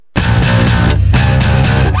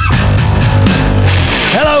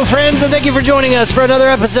friends, and thank you for joining us for another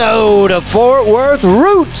episode of Fort Worth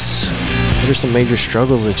Roots. What are some major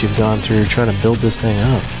struggles that you've gone through trying to build this thing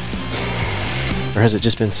up? Or has it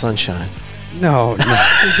just been sunshine? No.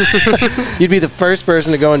 You'd be the first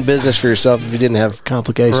person to go in business for yourself if you didn't have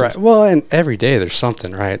complications. Right. Well, and every day there's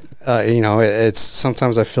something, right? It's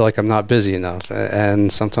sometimes I feel like I'm not busy enough,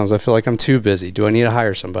 and sometimes I feel like I'm too busy. Do I need to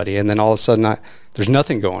hire somebody? And then all of a sudden there's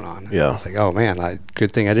nothing going on. Yeah. It's like, oh man,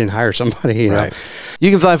 good thing I didn't hire somebody. You know?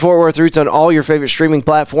 You can find Fort Worth Roots on all your favorite streaming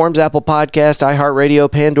platforms: Apple Podcast,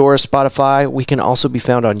 iHeartRadio, Pandora, Spotify. We can also be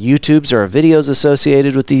found on YouTube. There are videos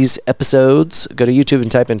associated with these episodes. Go to YouTube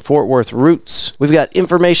and type in Fort Worth Roots. We've got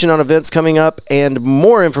information on events coming up and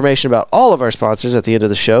more information about all of our sponsors at the end of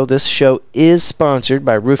the show. This show is sponsored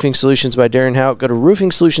by Roofing Solutions by Darren Houck. Go to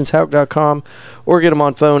roofingsolutionsHouck.com or get them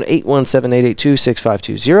on phone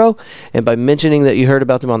 817-882-6520. And by mentioning that you heard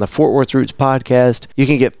about them on the Fort Worth Roots podcast, you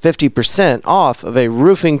can get 50% off of a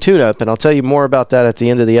roofing tune-up, and I'll tell you more about that at the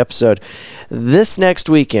end of the episode. This next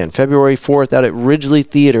weekend, February 4th, out at Ridgely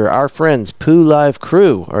Theater, our friends Pooh Live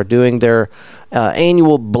Crew are doing their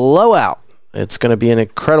annual Blowout. It's going to be an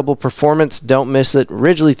incredible performance. Don't miss it.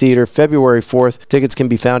 Ridgely Theater, February 4th. Tickets can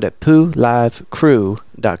be found at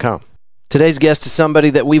PoohLiveCrew.com. Today's guest is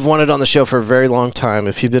somebody that we've wanted on the show for a very long time.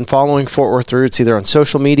 If you've been following Fort Worth Roots either on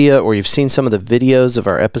social media or you've seen some of the videos of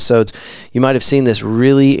our episodes, you might have seen this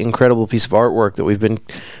really incredible piece of artwork that we've been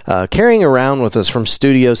carrying around with us from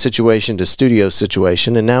studio situation to studio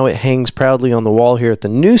situation, and now it hangs proudly on the wall here at the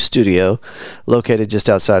new studio located just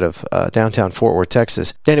outside of downtown Fort Worth,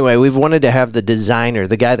 Texas. Anyway, we've wanted to have the designer,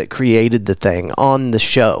 the guy that created the thing, on the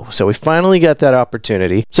show, so we finally got that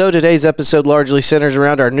opportunity. So today's episode largely centers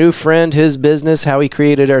around our new friend, his business, how he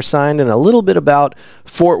created our sign, and a little bit about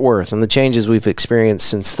Fort Worth and the changes we've experienced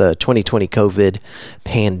since the 2020 COVID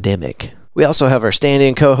pandemic. We also have our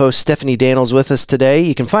stand-in co-host Stephanie Daniels with us today.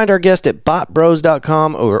 You can find our guest at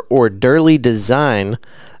botbros.com or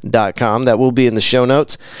dirlydesign.com. That will be in the show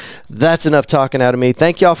notes. That's enough talking out of me.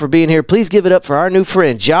 Thank y'all for being here. Please give it up for our new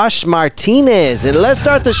friend, Josh Martinez, and let's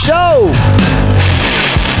start the show.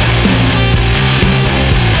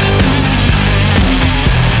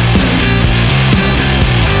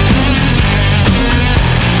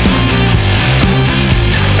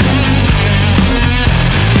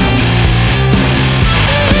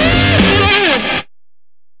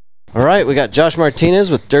 All right, we got Josh Martinez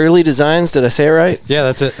with Dirly Designs. Did I say it right? Yeah,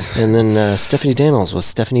 that's it. And then Stephanie Daniels with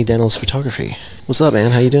Stephanie Daniels Photography. What's up,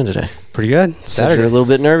 man? How you doing today? Pretty good. Saturday. You're a little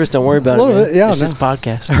bit nervous. Don't worry about it, man. A little bit, yeah. It's just a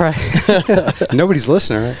podcast. All right. Nobody's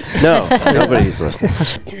listening, right? No, nobody's listening.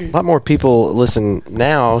 A lot more people listen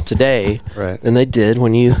now, today, than they did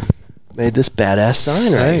when you made this badass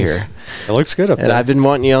sign right here. It looks good up there. And I've been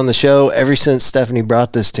wanting you on the show ever since Stephanie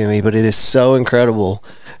brought this to me, but it is so incredible.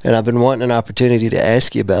 And I've been wanting an opportunity to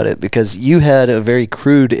ask you about it because you had a very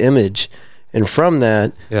crude image. And from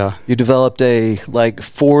that, you developed a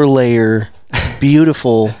 4-layer,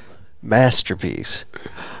 beautiful masterpiece.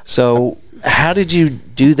 So how did you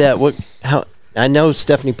do that? I know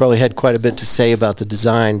Stephanie probably had quite a bit to say about the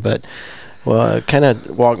design, but kind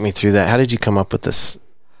of walk me through that. How did you come up with this?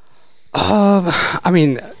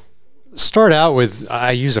 Start out with,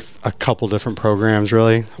 I use a couple different programs,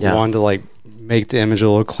 really. Yeah. One to make the image a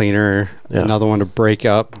little cleaner, another one to break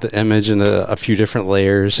up the image into a few different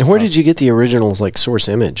layers. And where did you get the original source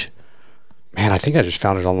image? Man, I think I just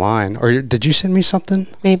found it online. Or did you send me something?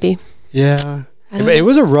 Maybe. Yeah. It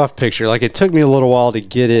was a rough picture. It took me a little while to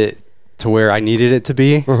get it to where I needed it to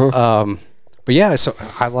be. Uh-huh. But yeah, so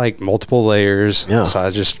I like multiple layers. Yeah. So I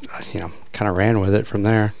just, kind of ran with it from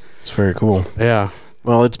there. It's very cool. Yeah.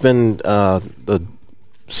 Well, it's been the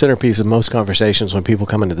centerpiece of most conversations when people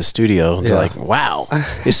come into the studio. They're like, wow.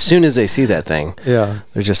 As soon as they see that thing, they're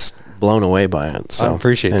just blown away by it. So I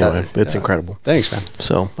appreciate that. It's incredible. Thanks, man.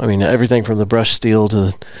 So, everything from the brush steel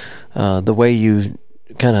to the way you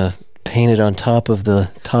kind of painted on top of the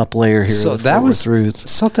top layer here. So that was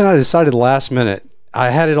something I decided last minute. I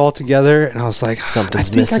had it all together and I was like,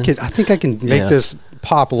 something's missing. I think I can make this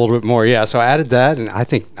pop a little bit more. Yeah. So I added that and I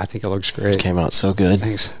think it looks great. It came out so good.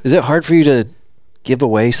 Thanks. Is it hard for you to give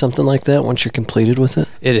away something like that once you're completed with it?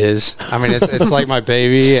 It is. It's like my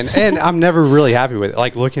baby, and I'm never really happy with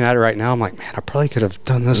it. Looking at it right now, I'm like, man, I probably could have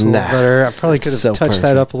done this a little better. I probably could have touched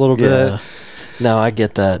that up a little bit. No, I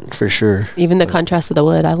get that for sure. Even the contrast of the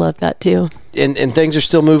wood, I love that too. And things are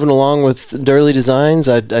still moving along with Dirly Designs.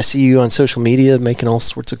 I see you on social media making all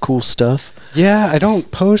sorts of cool stuff. Yeah, I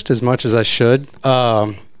don't post as much as I should.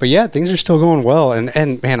 But yeah, things are still going well.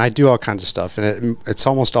 And man, I do all kinds of stuff. And it's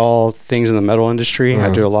almost all things in the metal industry.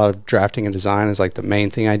 I do a lot of drafting and design is the main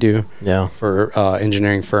thing I do. Yeah. For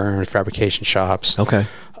engineering firms, fabrication shops. Okay.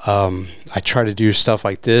 I try to do stuff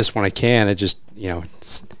like this when I can. It just,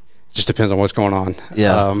 just depends on what's going on.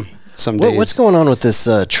 Yeah. Some days. What's going on with this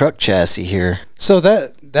truck chassis here? So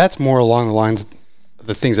that's more along the lines of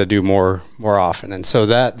the things I do more often. And so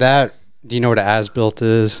that do you know what an as-built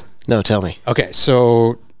is? No, tell me. Okay,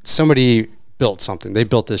 so somebody built something. They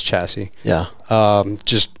built this chassis. Yeah.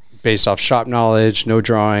 Just based off shop knowledge, no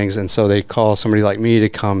drawings, and so they call somebody like me to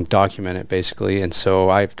come document it basically. And so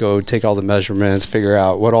I go take all the measurements, figure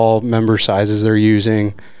out what all member sizes they're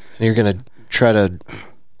using. And you're going to try to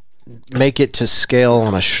make it to scale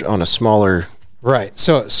on a smaller. Right.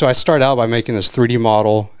 So I start out by making this 3D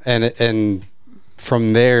model, and from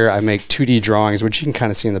there I make 2D drawings, which you can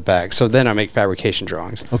kind of see in the back. So then I make fabrication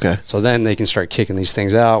drawings. Okay. So then they can start kicking these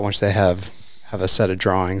things out once they have a set of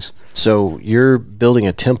drawings. So you're building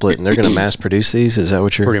a template, and they're going to mass produce these? Is that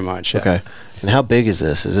what you're... Pretty much, yeah. Okay. And how big is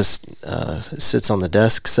this? Is this it sits on the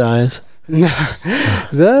desk size?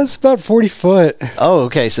 That's about 40 foot. Oh,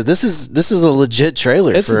 okay. So this is a legit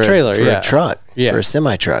trailer. It's a trailer, for yeah. a truck, Yeah. for a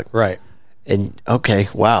semi truck, Right. And okay,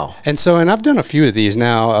 wow. And I've done a few of these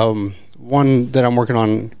now. One that I'm working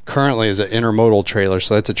on currently is an intermodal trailer.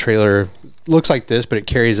 So that's a trailer, looks like this, but it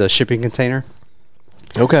carries a shipping container.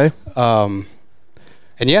 Okay.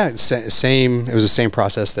 And yeah, it was the same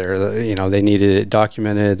process there. They needed it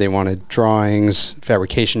documented. They wanted drawings,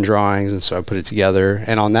 fabrication drawings, and so I put it together.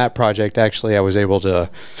 And on that project, actually,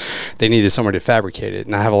 they needed someone to fabricate it.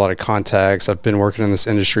 And I have a lot of contacts. I've been working in this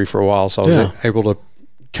industry for a while, so I was able to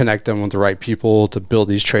connect them with the right people to build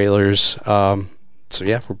these trailers. So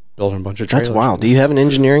yeah, we're building a bunch of trailers. That's wild. Do you have an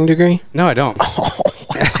engineering degree? No, I don't.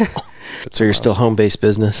 So you're still home-based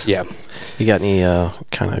business? Yeah. You got any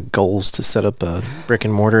kind of goals to set up a brick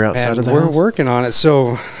and mortar outside of the house? We're working on it.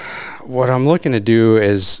 So what I'm looking to do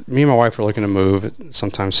is, me and my wife are looking to move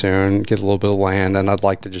sometime soon, get a little bit of land, and I'd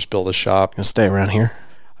like to just build a shop. Gonna stay around here?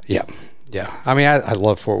 Yeah. I mean, I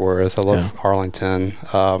love Fort Worth. I love Arlington.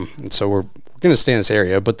 And so we're going to stay in this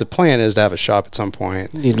area, but the plan is to have a shop at some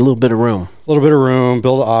point. You need a little bit of room.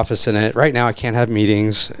 Build an office in it. Right now I can't have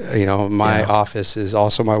meetings. My office is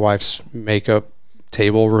also my wife's makeup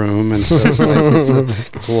table room, and so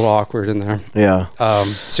it's a little awkward in there. Yeah.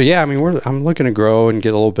 So yeah, I mean, I'm looking to grow and get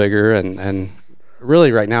a little bigger, and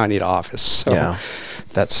really right now I need an office. So yeah.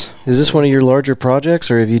 Is this one of your larger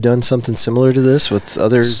projects, or have you done something similar to this with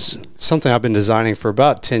others? Something I've been designing for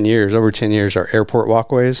about 10 years, over 10 years, are airport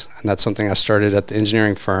walkways, and that's something I started at the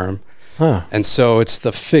engineering firm. Huh. And so it's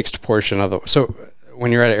the fixed portion of it. So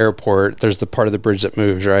when you're at an airport, there's the part of the bridge that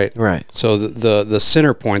moves, right? Right. So the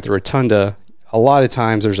center point, the rotunda, a lot of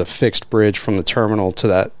times there's a fixed bridge from the terminal to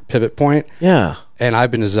that pivot point. Yeah. And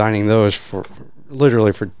I've been designing those for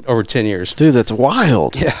literally for over 10 years. Dude, that's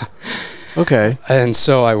wild. Yeah. Okay. And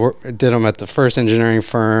so I did them at the first engineering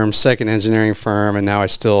firm, second engineering firm, and now I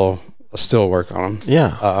still work on them.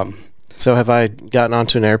 Yeah. So have I gotten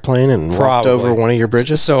onto an airplane and walked over one of your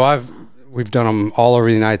bridges? So we've done them all over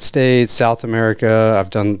the United States, South America.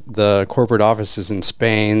 I've done the corporate offices in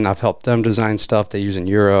Spain. I've helped them design stuff they use in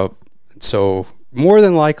Europe. So more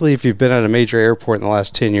than likely, if you've been at a major airport in the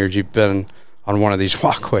last 10 years, you've been on one of these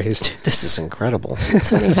walkways. Dude, this is incredible.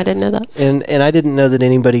 That's funny. I didn't know that. And I didn't know that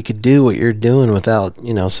anybody could do what you're doing without,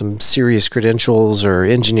 some serious credentials or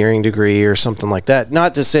engineering degree or something like that.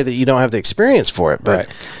 Not to say that you don't have the experience for it, but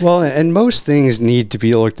right. Well, and most things need to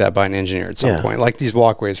be looked at by an engineer at some point. Like these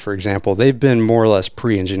walkways, for example, they've been more or less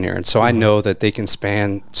pre-engineered. So I know that they can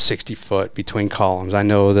span 60 foot between columns. I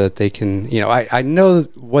know that they can, I know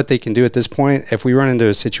what they can do at this point. If we run into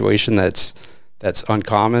a situation that's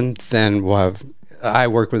uncommon, then I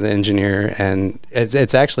work with an engineer, and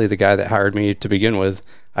it's actually the guy that hired me to begin with.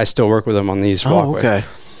 I still work with him on these walkways. Okay.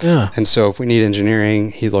 Yeah. And so if we need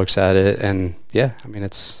engineering, he looks at it, and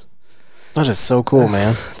that is so cool,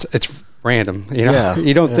 man. It's random,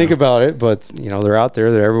 you don't think about it, but they're out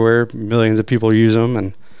there, they're everywhere. Millions of people use them,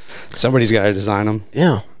 and somebody's got to design them.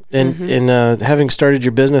 Yeah. And having started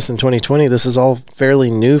your business in 2020, this is all fairly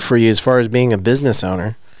new for you as far as being a business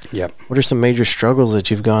owner. Yep. What are some major struggles that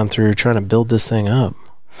you've gone through trying to build this thing up?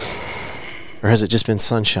 Or has it just been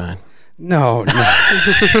sunshine? No.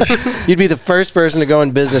 You'd be the first person to go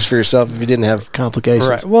in business for yourself if you didn't have complications.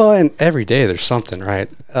 Right. Well, and every day there's something, right?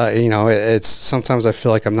 It's sometimes I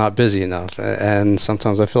feel like I'm not busy enough, and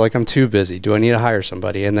sometimes I feel like I'm too busy. Do I need to hire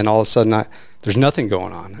somebody? And then all of a sudden there's nothing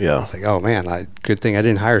going on. Yeah. It's like, oh man, good thing I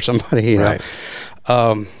didn't hire somebody. Right.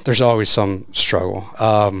 There's always some struggle.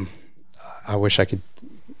 I wish I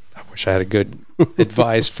had a good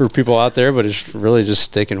advice for people out there, but it's really just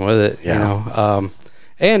sticking with it,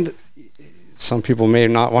 and some people may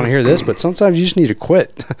not want to hear this, but sometimes you just need to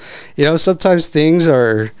quit. Sometimes things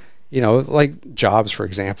are, like jobs, for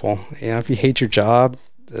example. If you hate your job,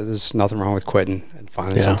 there's nothing wrong with quitting and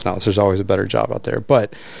finding something else. There's always a better job out there.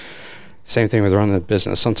 But same thing with running a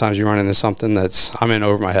business. Sometimes you run into something I'm in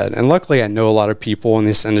over my head. And luckily, I know a lot of people in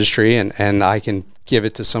this industry, and I can give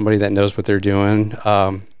it to somebody that knows what they're doing.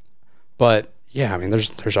 But yeah, I mean,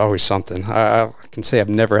 there's always something. I can say I've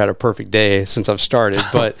never had a perfect day since I've started,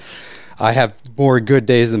 but I have more good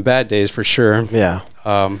days than bad days for sure. Yeah.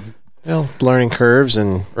 Well, learning curves,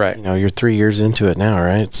 and right. You're 3 years into it now,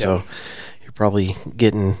 right? So you're probably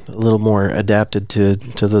getting a little more adapted to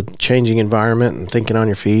the changing environment and thinking on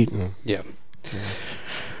your feet. And, yeah.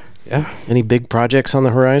 Any big projects on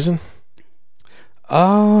the horizon?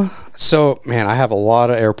 So man, I have a lot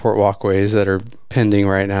of airport walkways that are pending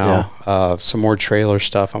right now. Yeah. Some more trailer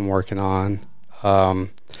stuff I'm working on. I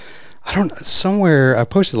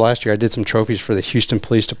posted last year, I did some trophies for the Houston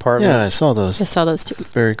Police Department. Yeah, I saw those. I saw those too.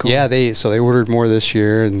 Very cool. Yeah, they ordered more this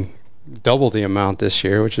year and double the amount this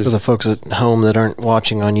year, which is... For the folks at home that aren't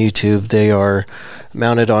watching on YouTube, they are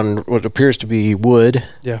mounted on what appears to be wood.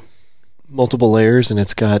 Yeah. Multiple layers, and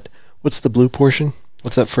it's got... What's the blue portion?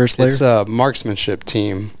 What's that first layer? It's a marksmanship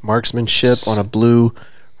team. Marksmanship on a blue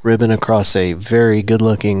ribbon across a very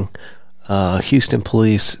good-looking Houston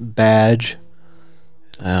Police badge.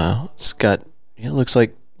 It's got... It looks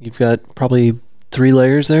like you've got probably 3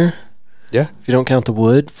 layers there. Yeah. If you don't count the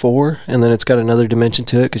wood, 4. And then it's got another dimension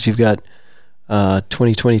to it because you've got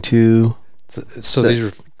 2022. So these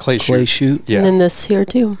are clay shoot. Yeah. And then this here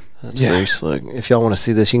too. That's very slick. If y'all want to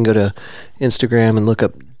see this, you can go to Instagram and look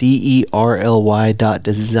up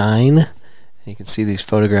derly.design. And you can see these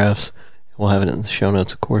photographs. We'll have it in the show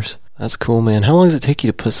notes, of course. That's cool, man. How long does it take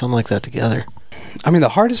you to put something like that together? I mean, the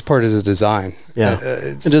hardest part is the design. Yeah.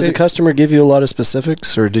 And does the customer give you a lot of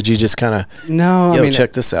specifics, or did you just kind of,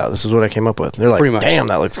 check this out? This is what I came up with. And they're like, damn,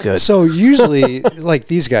 that looks good. So usually, like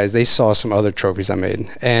these guys, they saw some other trophies I made,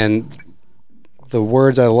 and the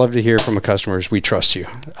words I love to hear from a customer is, "We trust you."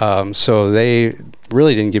 So they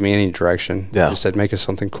really didn't give me any direction. Yeah. They said, "Make us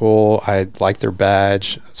something cool." I liked their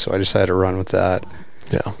badge, so I decided to run with that.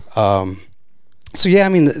 Yeah. So yeah, I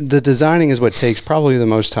mean, the designing is what takes probably the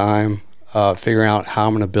most time. Figuring out how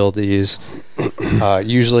I'm going to build these.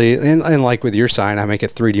 Usually, and like with your sign, I make a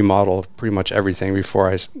 3D model of pretty much everything before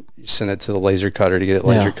I send it to the laser cutter to get it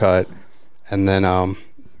laser cut, and then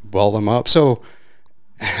weld them up. So,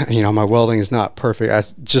 my welding is not perfect. I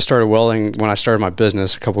just started welding when I started my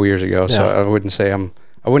business a couple years ago, so I wouldn't say I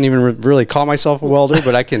wouldn't even really call myself a welder,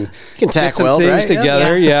 but I can tack some weld, things right?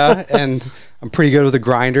 together, and I'm pretty good with a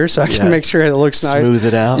grinder, so I can make sure it looks nice. Smooth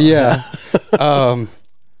it out. Yeah.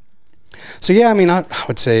 So yeah, I mean, I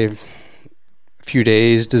would say a few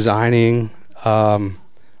days designing.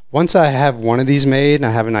 Once I have one of these made and I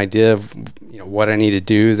have an idea of what I need to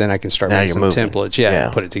do, then I can start making some templates.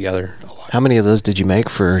 And put it together. How many of those did you make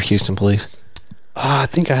for Houston Police? I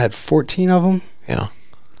think I had 14 of them. Yeah.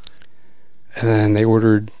 And then they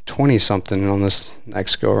ordered 20 something on this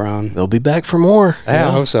next go around. They'll be back for more. Yeah,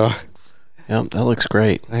 I hope so. Yep, that looks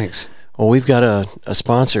great. Thanks. Well, we've got a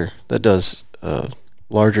sponsor that does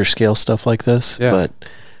larger scale stuff like this, but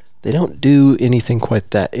they don't do anything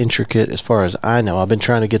quite that intricate as far as I know. I've been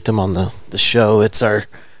trying to get them on the show. It's our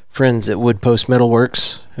friends at Wood Post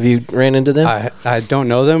Metalworks. Have you ran into them? I don't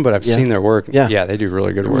know them, but I've seen their work. Yeah, they do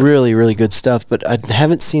really good work. Really, really good stuff, but I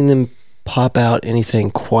haven't seen them pop out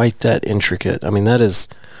anything quite that intricate. I mean, that is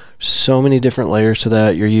so many different layers to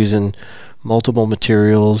that. You're using multiple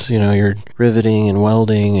materials, you're riveting and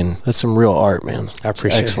welding, and that's some real art, man. I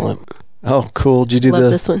appreciate excellent. It. Oh, cool. Did you do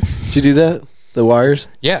Love this one. Did you do that? The wires?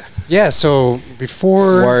 Yeah. So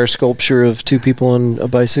before wire sculpture of 2 people on a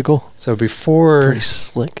bicycle. So before pretty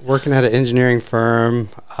slick. Working at an engineering firm,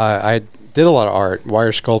 I did a lot of art,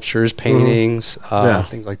 wire sculptures, paintings,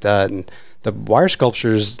 things like that. And the wire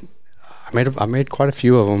sculptures, I made quite a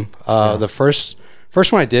few of them. The first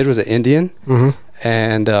one I did was an Indian.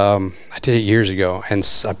 And I did it years ago, and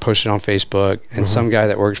I posted it on Facebook, and some guy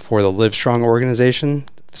that works for the Livestrong organization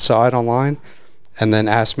saw it online and then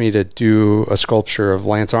asked me to do a sculpture of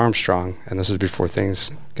Lance Armstrong, and this was before things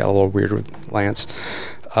got a little weird with Lance.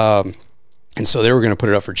 And so they were going to put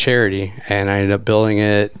it up for charity, and I ended up building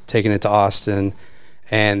it, taking it to Austin,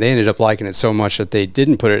 and they ended up liking it so much that they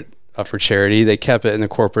didn't put it up for charity. They kept it in the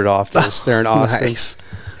corporate office there in Austin. Nice.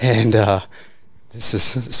 And this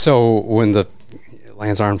is so when the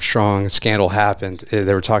Lance Armstrong scandal happened,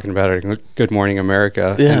 they were talking about it in Good Morning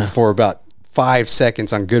America. Yeah. And for about 5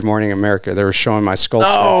 seconds on Good Morning America, they were showing my sculpture.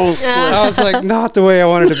 Oh, I was like, not the way I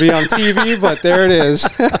wanted to be on TV, but there it is.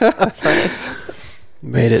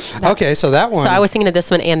 Made it. Okay, so that one. So I was thinking of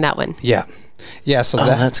this one and that one. Yeah. Yeah, so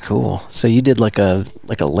that's cool. So you did like a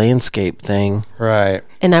landscape thing. right.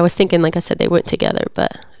 And I was thinking, like I said, they went together,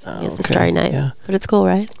 but it's a Starry Night. Yeah. But it's cool,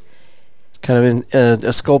 right? Kind of in,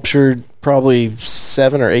 a sculpture probably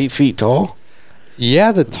 7 or 8 feet tall.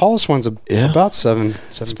 Yeah, the tallest one's about 7.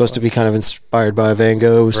 It's supposed to be kind of inspired by Van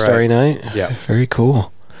Gogh Starry Night. Yeah. Very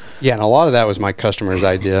cool. Yeah, and a lot of that was my customer's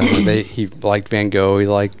idea. He liked Van Gogh, he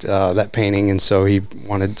liked that painting, and so he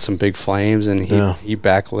wanted some big flames, and he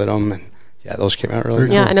backlit them, and those came out really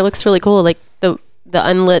cool. Yeah, and it looks really cool. Like the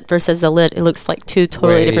unlit versus the lit, it looks like two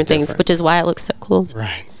totally Way different things, different. which is why it looks so cool.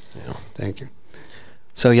 Right. Yeah. Thank you.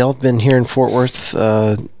 So y'all been here in Fort Worth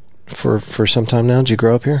for some time now? Did you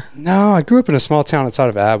grow up here? No, I grew up in a small town outside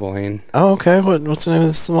of Abilene. Oh, okay. What's the name of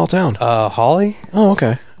this small town? Holly? Oh,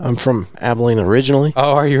 okay. I'm from Abilene originally.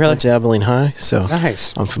 Oh, are you really? Went to Abilene High, so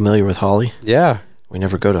Nice. I'm familiar with Holly. Yeah. We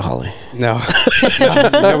never go to Holly. No,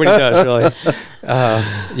 nobody does really.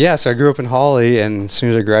 So I grew up in Holly, and as soon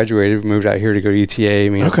as I graduated, moved out here to go to UTA,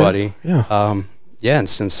 me and a buddy. Yeah. And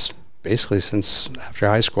since after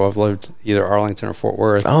high school, I've lived either Arlington or Fort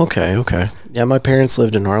Worth. Okay. Yeah, my parents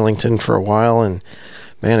lived in Arlington for a while, and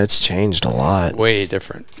man, it's changed a lot. Way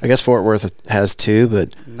different. I guess Fort Worth has too,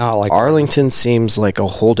 but Not like Arlington seems like a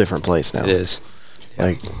whole different place now. it is.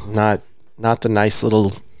 Like not the nice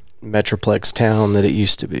little metroplex town that it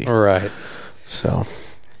used to be. Right. So,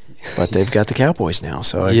 but they've got the Cowboys now.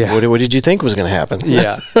 So, Yeah. what did you think was going to happen?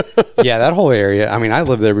 Yeah. That whole area. I mean, I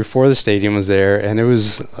lived there before the stadium was there, and it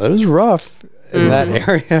was rough in that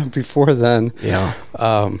area before then. Yeah.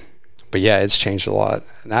 But yeah, it's changed a lot,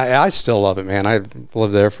 and I still love it, man. I've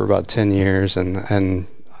lived there for about 10 years, and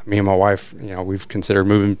me and my wife, we've considered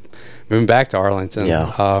moving back to Arlington.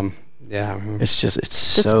 Yeah. It's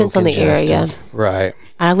so depends on the congested. area. Right.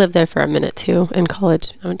 I lived there for a minute too in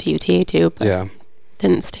college. I went to UTA too, but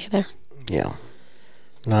didn't stay there. Yeah.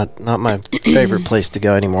 Not my favorite place to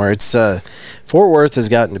go anymore. It's Fort Worth has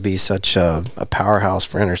gotten to be such a powerhouse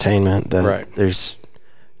for entertainment that there's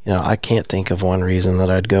I can't think of one reason that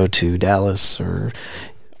I'd go to Dallas. Or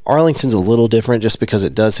Arlington's a little different just because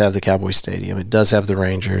it does have the Cowboy Stadium. It does have the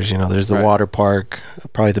Rangers. There's the water park,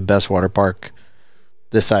 probably the best water park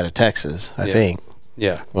this side of Texas, I think.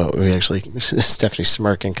 Yeah. Well, we actually, Stephanie's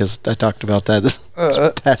smirking because I talked about that this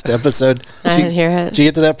past episode. I didn't hear it. Did you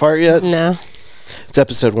get to that part yet? No. It's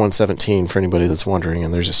episode 117 for anybody that's wondering,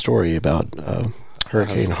 and there's a story about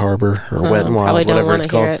Hurricane Harbor or Wet n Wild, whatever it's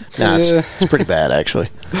called. Nah, it's pretty bad actually.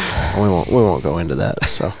 We won't go into that.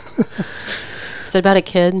 So, Is it about a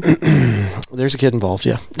kid there's a kid involved,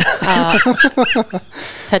 yeah.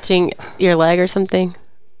 touching your leg or something?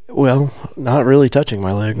 Well, not really touching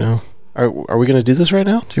my leg, no. Are we going to do this right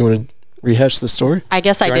now? Do you want to rehash the story? I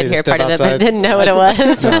guess I Do I did need to hear step part of it, outside? but didn't know what it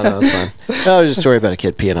was. No, that's fine. No, it was a story about a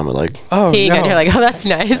kid peeing on my leg. Oh, Peeing no. and you're like, oh, that's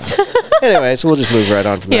nice. Anyway, so we'll just move right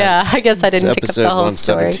on from that. Yeah, I guess I It's didn't pick up episode the whole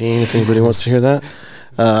story. 117, if anybody wants to hear that.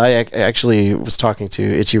 I actually was talking to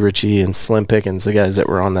Itchy Richie and Slim Pickens, the guys that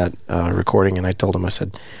were on that recording, and I told them, I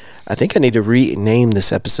said, I think I need to rename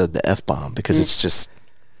this episode the F-Bomb because it's just,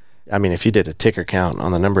 I mean, if you did a ticker count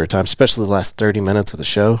on the number of times, especially the last 30 minutes of the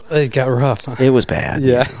show, It got rough. Huh? it was bad.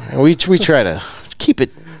 Yeah. And we try to keep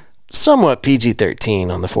it somewhat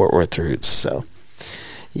PG-13 on the Fort Worth Roots, so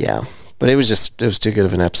yeah. But it was too good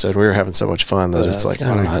of an episode. We were having so much fun that it's That's like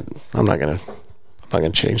funny. I'm not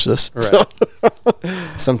gonna change this. Right. So,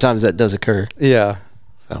 sometimes that does occur. Yeah.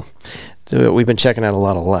 So we've been checking out a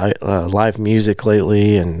lot of live music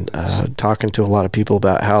lately, and talking to a lot of people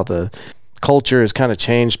about how the culture has kind of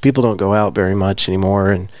changed. People don't go out very much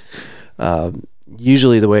anymore, and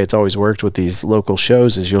usually the way it's always worked with these local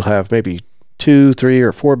shows is you'll have maybe 2, 3,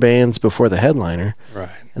 or 4 bands before the headliner, Right.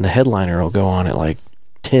 and the headliner will go on at like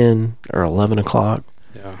 10 or 11 o'clock.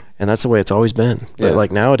 Yeah. And that's the way it's always been. But Yeah.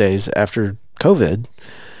 like nowadays, after COVID,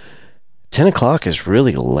 10 o'clock is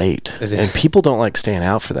really late. It is. And people don't like staying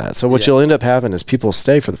out for that. So what Yeah. you'll end up having is people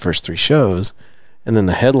stay for the first 3 shows, and then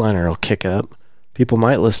the headliner will kick up. People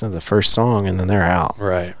might listen to the first song, and then they're out.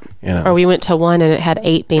 Right. Or we went to one and it had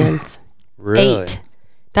 8 bands. Really? 8.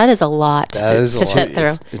 That is a lot That is to a lot. sit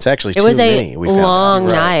through. It's actually It too was many. a We found out. long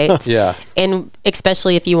night. Yeah. And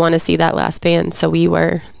especially if you want to see that last band. So we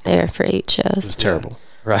were there for 8 It was shows. terrible.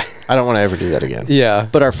 Right. I don't want to ever do that again. Yeah.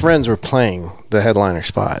 But our friends were playing the headliner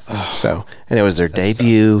spot. And it was their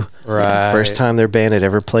debut. Right. First time their band had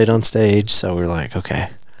ever played on stage. So we're like, okay,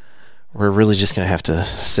 we're really just going to have to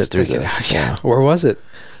sit through Stick it this. out. Yeah. Where was it?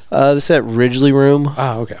 This is at Ridgely Room.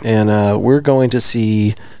 Oh, okay. And we're going to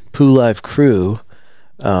see Pooh Live Crew.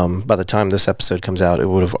 By the time this episode comes out, it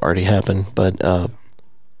would have already happened. But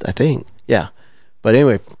I think, yeah. But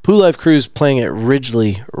anyway, Pooh Live Crew's playing at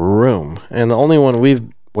Ridgely Room. And the only one we've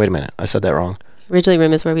Wait a minute. I said that wrong. Ridgely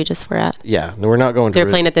Room is where we just were at. Yeah. We're not going to They're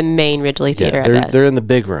playing at the main Ridgely Theater. Yeah, they're in the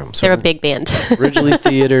big room. So they're a big band. Ridgely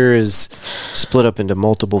Theater is split up into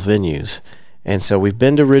multiple venues. And so we've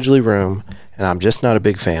been to Ridgely Room, and I'm just not a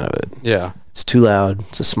big fan of it. Yeah. It's too loud.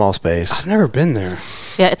 It's a small space. I've never been there.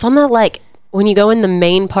 Yeah, it's on the, like, when you go in the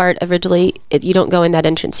main part of Ridgely, you don't go in that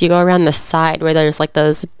entrance. You go around the side where there's, like,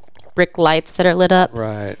 those brick lights that are lit up.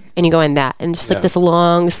 Right. And you go in that. And it's like this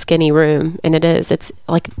long, skinny room. And it's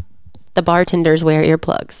like the bartenders wear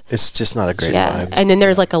earplugs. It's just not a great vibe. And then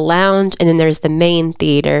there's like a lounge, and then there's the main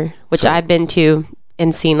theater, which I've been to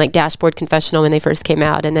and seen, like Dashboard Confessional when they first came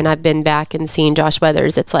out. And then I've been back and seen Josh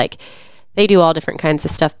Weathers. It's like they do all different kinds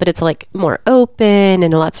of stuff, but it's like more open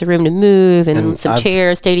and lots of room to move and some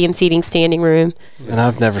chairs, stadium seating, standing room. And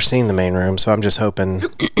I've never seen the main room, so I'm just hoping,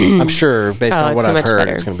 I'm sure based on what I've heard,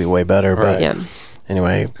 it's going to be way better. But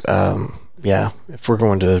anyway, if we're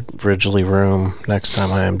going to Ridgely Room next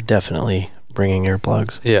time, I am definitely bringing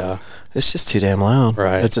earplugs. Yeah. It's just too damn loud.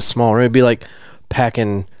 Right. It's a small room. It'd be like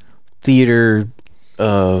packing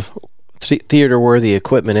theater-worthy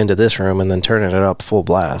equipment into this room and then turning it up full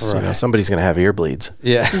blast. Right. You know, somebody's going to have ear bleeds.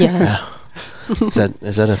 Yeah. Is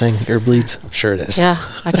that a thing? Ear bleeds? I'm sure it is. Yeah,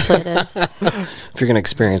 actually it is. If you're going to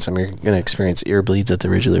experience them, you're going to experience ear bleeds at the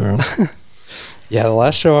Ridgely Room. Yeah, the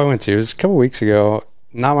last show I went to was a couple weeks ago.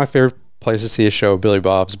 Not my favorite place to see a show, Billy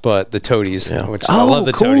Bob's, but the Toadies. Which I love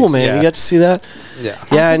the cool, Toadies. man. Yeah. You got to see that? Yeah.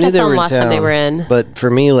 Yeah, I knew they were in last time town. they were in. But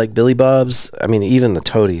for me, like Billy Bob's, I mean, even the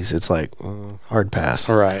Toadies, it's like hard pass.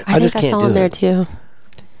 Right. I just think can't I saw do them there it. too.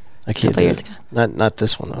 I can't do years it. ago. Not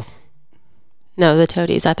this one though. No, the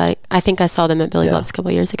Toadies. I think I saw them at Billy Bob's a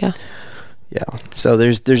couple years ago. Yeah. So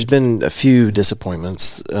there's been a few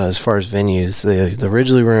disappointments as far as venues. The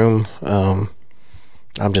Ridgely Room,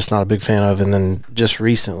 I'm just not a big fan of. And then just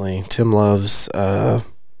recently, Tim Love's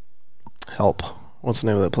Help. What's the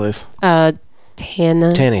name of that place?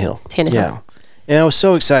 Tannehill. Yeah. And I was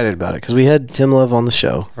so excited about it because we had Tim Love on the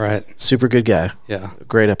show. Right. Super good guy. Yeah.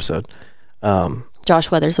 Great episode. Josh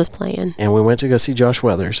Weathers was playing. And we went to go see Josh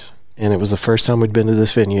Weathers. And it was the first time we'd been to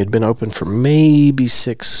this venue. It had been open for maybe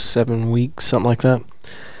 6-7 weeks, something like that.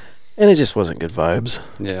 And it just wasn't good vibes.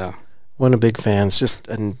 Yeah. Wasn't a big fan. It's just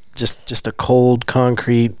a cold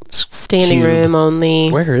concrete standing cube. room only.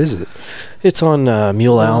 Where is it? It's on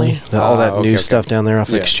Mule Alley. All that new stuff down there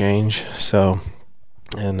off Exchange. So,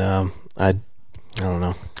 and I don't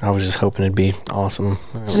know. I was just hoping it'd be awesome.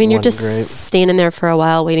 I mean, you're just standing there for a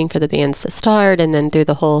while waiting for the bands to start and then through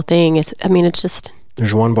the whole thing. It's just...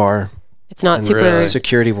 There's one bar. It's not super...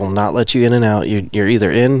 Security will not let you in and out. You're either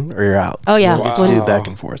in or you're out. Oh, yeah. You don't get to do back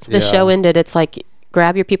and forth. The show ended. It's like,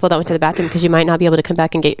 grab your people that went to the bathroom because you might not be able to come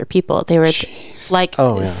back and get your people. They were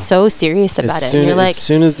so serious about it. And you're like... As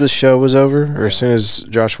soon as the show was over or as soon as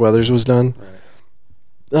Josh Weathers was done,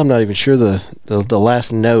 I'm not even sure the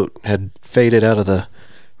last note had faded out of the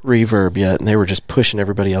reverb yet, and they were just pushing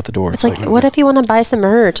everybody out the door. It's like, what if you want to buy some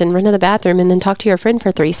merch and run to the bathroom and then talk to your friend for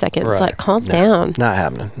 3 seconds? Right. Like, calm down. Not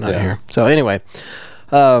happening. Not here. So anyway,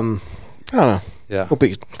 I don't know. Yeah. Hope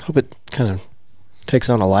it kind of takes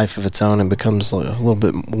on a life of its own and becomes a little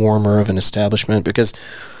bit warmer of an establishment because,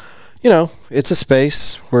 you know, it's a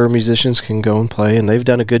space where musicians can go and play, and they've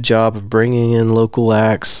done a good job of bringing in local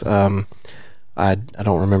acts. I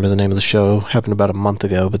don't remember the name of the show. Happened about a month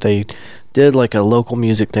ago, but they did like a local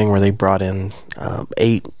music thing where they brought in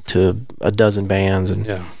 8 to a dozen bands and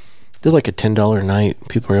did like a $10 night.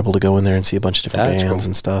 People were able to go in there and see a bunch of different bands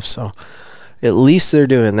and stuff. So at least they're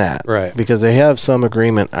doing that, right? Because they have some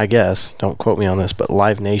agreement, I guess. Don't quote me on this, but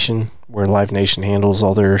Live Nation, where Live Nation handles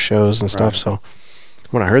all their shows and stuff. So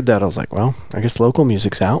when I heard that, I was like, well, I guess local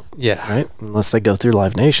music's out, right? Unless they go through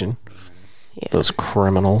Live Nation. Yeah. Those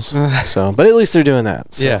criminals. So, but at least they're doing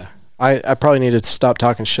that. So I probably needed to stop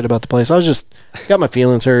talking shit about the place. I was just got my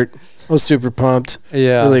feelings hurt. I was super pumped.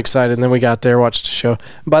 Yeah. Really excited. And then we got there, watched the show.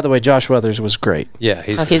 And by the way, Josh Weathers was great. Yeah,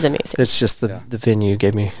 he's amazing. It's just the venue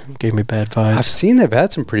gave me bad vibes. I've seen they've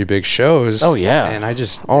had some pretty big shows. Oh yeah. And I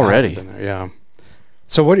just already. Been there, yeah.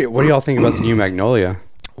 So what do y'all think about the new Magnolia?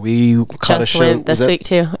 We caught a show went this week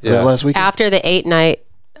too. Was that last week? After the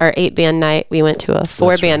 8-band night, we went to a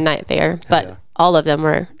 4-band night there, but all of them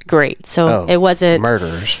were great. So it wasn't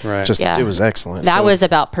murderers. Right. Just it was excellent. That was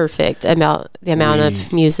about perfect about the amount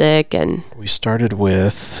of music. And we started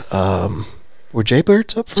with were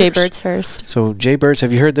Jaybirds up first? Jaybirds first. So Jaybirds,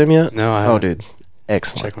 have you heard them yet? No, I haven't. Oh dude.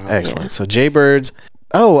 Excellent. Excellent. Yeah. So Jaybirds.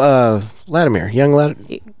 Latimer, young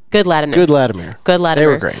Latimer. Good Latimer. Good Latimer. Good Latimer. They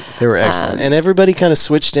were great. They were excellent. And everybody kind of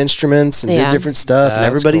switched instruments and did different stuff and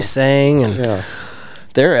everybody sang and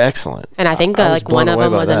they're excellent. And I think like one of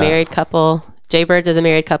them was a married couple. Jaybirds is a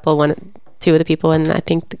married couple. two of the people, and I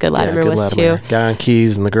think the Good Latimer Good was Latimer. too. Guy on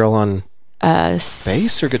keys and the girl on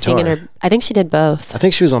bass or guitar? I think she did both. I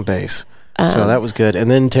think she was on bass. So that was good. And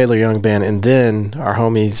then Taylor Young Band, and then our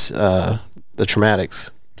homies, the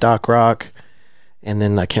Traumatics, Doc Rock, and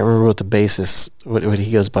then I can't remember what the bassist, what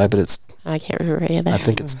he goes by, but I can't remember either. I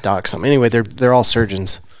think it's Doc something. Anyway, they're all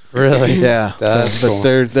surgeons. Really? Yeah. That's but cool.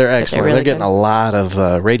 they're excellent. really They're getting good. a lot of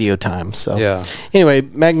radio time. So Yeah. anyway,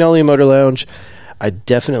 Magnolia Motor Lounge. I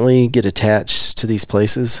definitely get attached to these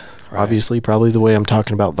places. Right. Obviously, probably the way I'm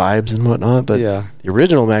talking about vibes and whatnot. But Yeah. the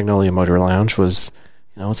original Magnolia Motor Lounge was,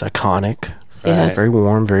 it's iconic. Yeah. Right. Very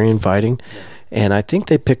warm, very inviting. And I think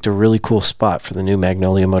they picked a really cool spot for the new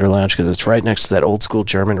Magnolia Motor Lounge because it's right next to that old school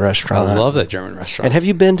German restaurant. I love that German restaurant. And have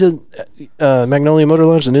you been to Magnolia Motor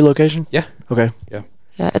Lounge, the new location? Yeah. Okay.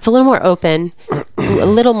 Yeah, it's a little more open, a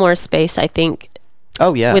little more space, I think,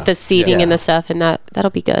 Oh, yeah. with the seating Yeah. and the stuff, and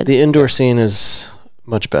that'll be good. The indoor scene is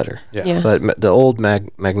much better. Yeah. Yeah. But the old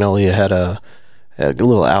Magnolia had a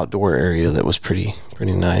little outdoor area that was pretty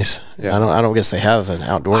nice. Yeah. I don't guess they have an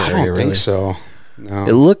outdoor I area don't really. think so. No.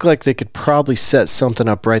 It looked like they could probably set something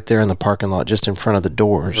up right there in the parking lot, just in front of the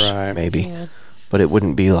doors, Right. maybe. Yeah. But it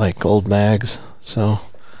wouldn't be like old Mags. So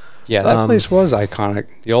Yeah, that place was iconic.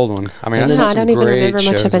 The old one. I mean, And I then- saw I some don't even great remember much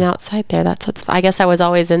shows. of an outside there. That's. I guess I was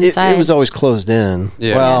always it inside. was always closed in.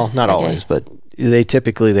 Yeah. Well, not Okay. always, but they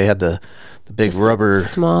had the big Just rubber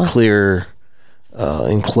small. clear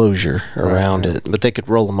enclosure around it, but they could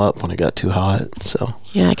roll them up when it got too hot. So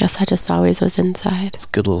Yeah, I guess I just always was inside. it's a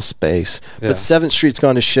good little space. Yeah. But 7th Street's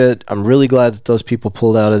gone to shit. I'm really glad that those people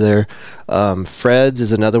pulled out of there. Fred's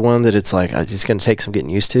is another one that it's like it's going to take some getting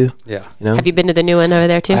used to. Yeah. You know, Have you been to the new one over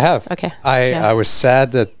there too? I have. Okay. I Yeah. was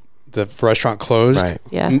sad that the restaurant closed. Right.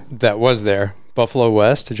 Yeah. That was there. Buffalo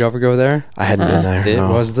West. Did you ever go there? I hadn't been there. It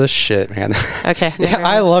no. was the shit, man. Okay. Yeah, never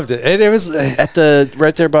I mind. loved it. It was at the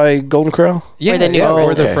right there by Golden Corral. yeah, the new yeah, Fred's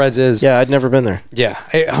where the is. Fred's is. Yeah, I'd never been there. Yeah.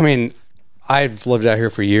 I mean, I've lived out here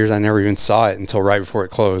for years. I never even saw it until right before it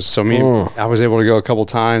closed. So I was able to go a couple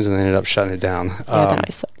times and then ended up shutting it down. Yeah, that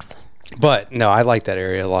always sucks. But no, I like that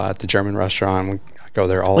area a lot. The German restaurant. I go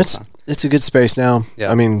there all the time. It's a good space now.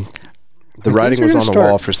 Yeah. I mean, the And writing things was are on gonna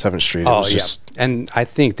the wall start- for 7th Street. It Oh was yeah, just, and I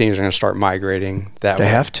think things are going to start migrating that way. They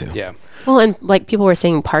have to. Yeah, Well, and like people were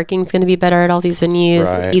saying, parking's going to be better at all these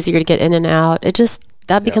venues. Right. Easier to get in and out. It just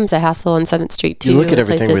that becomes a hassle on 7th Street too. you look at and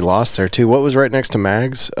everything we places. lost there too. What was right next to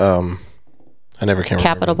Mags? I never can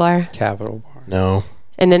Capital remember. Bar, Capital Bar. No.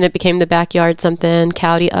 and then it became the Backyard something.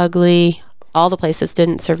 Cowdy Ugly. All the places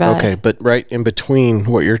didn't survive. Okay, but right in between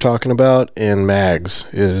what you're talking about and Mags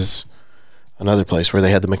is another place where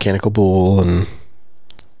they had the Mechanical Bull and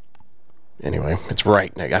anyway, it's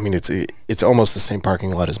right next. I mean, it's almost the same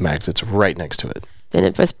parking lot as Mags. It's right next to it. Then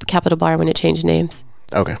it was Capital Bar when it changed names.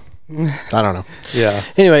 Okay. I don't know. Yeah,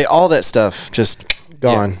 Anyway, all that stuff just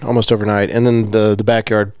gone almost overnight, and then the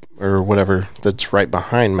backyard or whatever that's right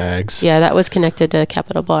behind Mags. Yeah, that was connected to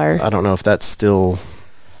Capital Bar. I don't know if that's still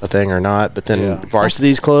a thing or not, but then Yeah.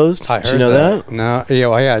 Varsity's closed. I heard Did you know that? No, yeah,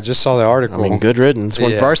 well, yeah. I just saw the I article. mean, good riddance.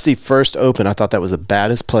 When Yeah. Varsity first opened, I thought that was the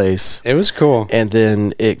baddest place. It was cool. And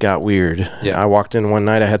then it got weird. Yeah. I walked in one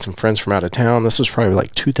night. I had some friends from out of town. This was probably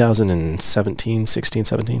like 2017, 16,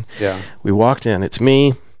 17. Yeah, We walked in. It's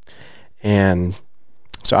me. And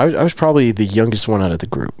so I was probably the youngest one out of the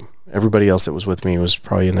group. Everybody else that was with me was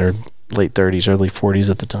probably in their late 30s, early 40s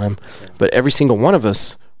at the time. But every single one of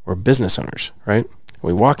us were business owners, right?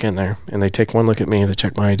 We walk in there, and they take one look at me. They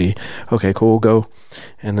check my ID. Okay, cool, go.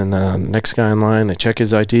 And then the next guy in line, they check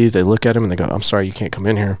his ID. They look at him, and they go, I'm sorry, you can't come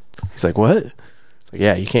in here. He's like, what? It's like,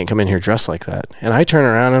 yeah, you can't come in here dressed like that. And I turn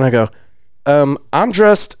around, and I go, I'm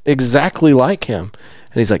dressed exactly like him.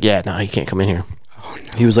 And he's like, yeah, no, you can't come in here. Oh,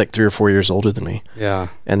 no. He was like 3 or 4 years older than me. Yeah,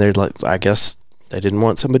 And they're like, I guess they didn't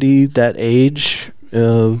want somebody that age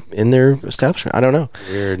in their establishment. I don't know.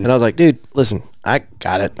 weird. And I was like, dude, listen, I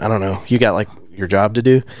got it. I don't know. You got like your job to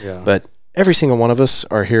do. Yeah. But every single one of us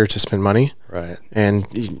are here to spend money. Right. And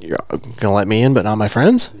you're going to let me in, but not my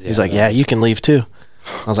friends? He's like, yeah, you can leave too.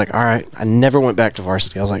 I was like, all right. I never went back to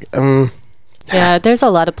Varsity. I was like, Yeah, there's a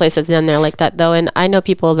lot of places down there like that though, and I know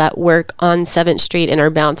people that work on 7th Street and are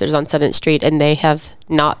bouncers on 7th Street, and they have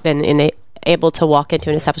not been able to walk into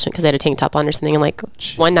an establishment because they had a tank top on or something. And like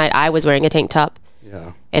one night I was wearing a tank top,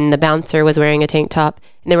 Yeah. and the bouncer was wearing a tank top,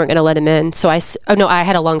 and they weren't going to let him in. So I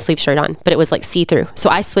had a long sleeve shirt on, but it was like see through. So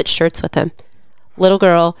I switched shirts with him. Little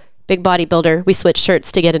girl, big bodybuilder. We switched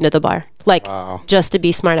shirts to get into the bar, like just to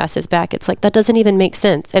be smartasses back. It's like that doesn't even make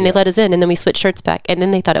sense. And they let us in, and then we switched shirts back, and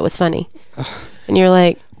then they thought it was funny. And you're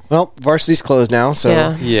like, well, Varsity's closed now, so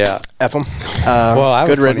Yeah. Yeah. F them. Well, I have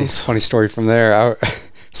good a riddance. funny story from there.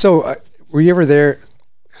 So, were you ever there?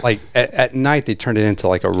 like at night they turned it into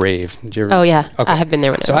like a rave. Did you ever? Oh yeah, Okay. I have been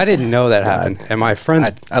there. When So I didn't know that happened, and my friends.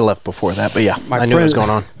 I left before that, but yeah, I knew what was going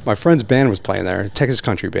on. My friend's band was playing there, Texas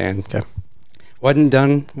country band. Okay. Wasn't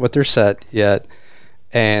done with their set yet,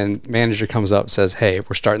 and manager comes up and says, "Hey,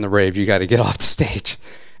 we're starting the rave. You got to get off the stage."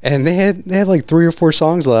 And they had like 3 or 4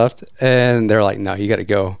 songs left, and they're like, "No, you got to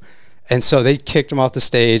go." And so they kicked him off the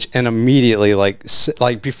stage, and immediately, like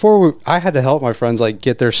before I had to help my friends like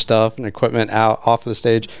get their stuff and equipment out off of the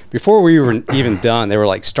stage. Before we were even done, they were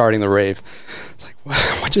like starting the rave. It's like,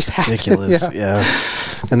 what just happened? Ridiculous. Yeah.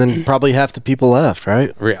 And then probably half the people left,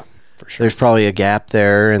 right? Yeah, for sure. There's probably a gap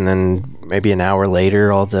there, and then maybe an hour later,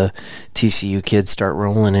 all the TCU kids start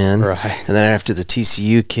rolling in. Right. And then after the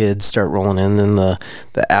TCU kids start rolling in, then the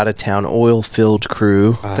out-of-town oil-filled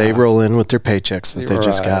crew, they roll in with their paychecks that they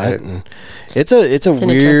just got. Right. And it's a an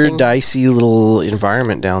weird, interesting- dicey little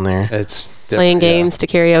environment down there. It's playing different, yeah. games to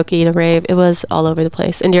karaoke to rave. It was all over the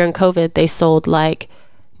place. And during COVID, they sold like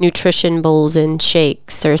nutrition bowls and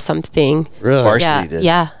shakes or something. Really? Varsity did.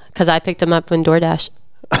 Yeah, because I picked them up when DoorDash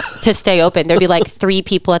to stay open. There'd be like 3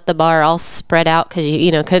 people at the bar, all spread out because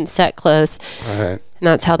you couldn't sit close, Right. and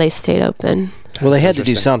that's how they stayed open. Well, they had to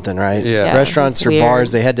do interesting. something, right? Yeah. Yeah, Restaurants it's or weird.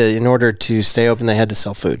 bars, they had to, in order to stay open, they had to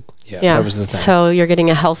sell food. Yeah, That was the thing. so you're getting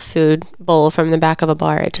a health food bowl from the back of a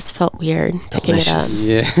bar. It just felt weird picking Delicious.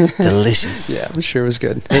 it Yeah. Delicious. Yeah, I'm sure it was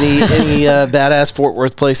good. Any badass Fort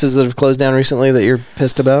Worth places that have closed down recently that you're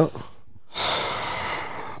pissed about?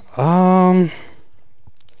 I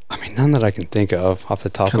mean, none that I can think of off the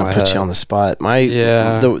top Kind of my of put head. you on the spot.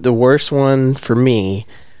 Yeah. The worst one for me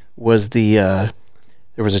was there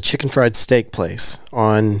was a chicken fried steak place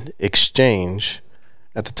on Exchange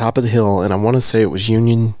at the top of the hill, and I want to say it was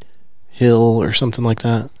Union Hill or something like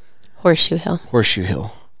that. Horseshoe Hill. Horseshoe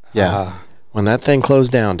Hill. Yeah. Ah. When that thing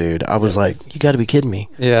closed down, dude, I was like, you got to be kidding me.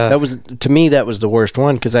 Yeah. That was, to me, that was the worst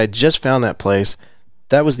one because I just found that place.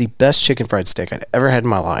 That was the best chicken fried steak I'd ever had in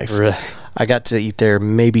my life. Really? I got to eat there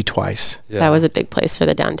maybe twice. Yeah. That was a big place for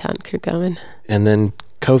the downtown crew going. And then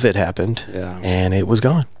COVID happened, Yeah. and it was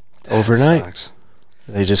gone That overnight. sucks.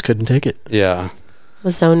 They just couldn't take it. Yeah.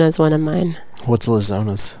 Lazona is one of mine. What's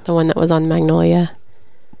Lizona's? The one that was on Magnolia.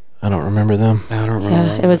 I don't remember them. I don't remember.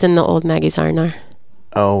 Yeah, it was in the old Maggie's R&R.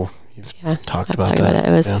 Oh, you've Yeah, talked I've about talked that. about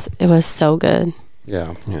it. It was so good.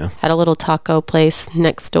 Yeah. Yeah. Had a little taco place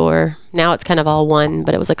next door. Now it's kind of all one,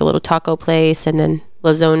 but it was like a little taco place, and then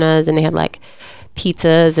Lazona's, and they had like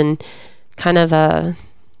pizzas and kind of I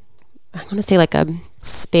want to say like a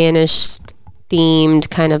Spanish themed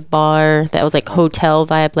kind of bar that was like hotel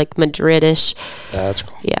vibe, like Madridish. That's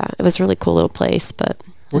cool. Yeah, it was a really cool little place, but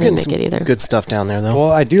We're I didn't getting make some it either. good stuff down there, though.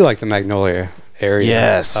 Well, I do like the Magnolia area.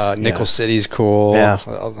 Yes, Nickel yes. City's cool. Yeah.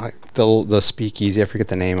 Like the speakeasy, I forget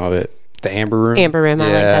the name of it. The Amber Room. Amber Room, I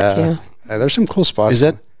like that too. There's some cool spots. Is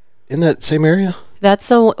that in that same area? That's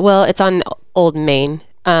it's on Old Main,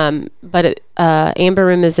 but Amber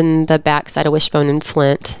Room is in the backside of Wishbone and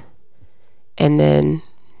Flint, and then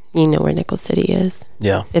you know where Nickel City is.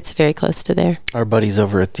 Yeah. It's very close to there. Our buddies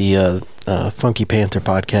over at the Funky Panther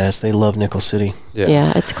podcast, they love Nickel City.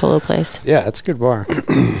 Yeah, it's a cool little place. Yeah, it's a good bar.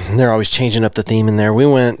 And they're always changing up the theme in there. We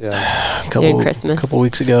went Yeah. a During Christmas. couple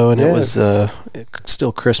weeks ago, and it Yeah. was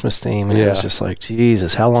still Christmas theme, and it was Yeah. just like,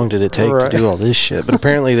 Jesus, how long did it take Right. to do all this shit? But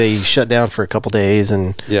apparently they shut down for a couple days,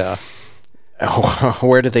 and Yeah.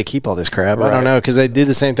 where did they keep all this crap? I Right. don't know, because they do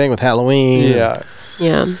the same thing with Halloween. Yeah.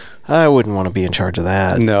 Yeah. I wouldn't want to be in charge of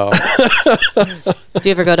that. No. Do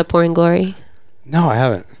you ever go to Pouring Glory? No, I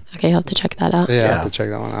haven't. Okay, you'll have to check that out. Yeah, I Yeah. have to check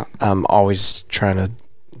that one out. I'm always trying to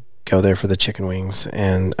go there for the chicken wings,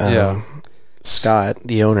 and Yeah. Scott,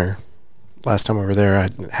 the owner, last time we were there, I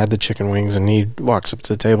had the chicken wings, and he walks up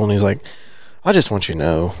to the table and he's like, I just want you to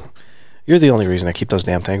know, you're the only reason I keep those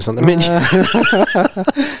damn things on the menu.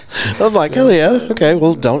 I'm like, hell yeah, okay,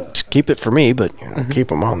 well, don't keep it for me, but keep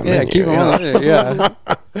them on the Yeah, menu. keep them you know? on there. Yeah.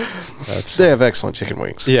 They have excellent chicken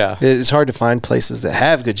wings. Yeah. It's hard to find places that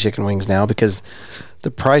have good chicken wings now because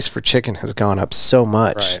the price for chicken has gone up so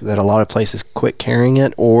much Right. that a lot of places quit carrying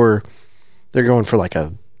it, or they're going for like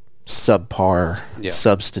a subpar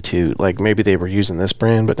substitute. Like maybe they were using this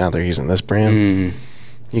brand, but now they're using this brand.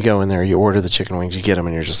 You go in there, you order the chicken wings, you get them,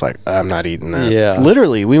 and you're just like, I'm not eating that. Yeah.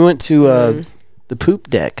 Literally, we went to the poop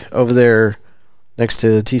deck over there next to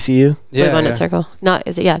TCU. Blue Bonnet Circle.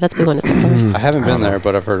 Is it? Yeah, that's Blue Bonnet Circle. I haven't been there,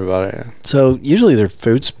 but I've heard about it. Yeah. So usually their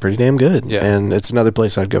food's pretty damn good. Yeah. And it's another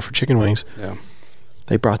place I'd go for chicken wings. Yeah.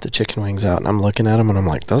 They brought the chicken wings out, and I'm looking at them, and I'm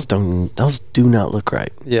like, those do not look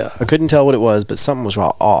right. Yeah. I couldn't tell what it was, but something was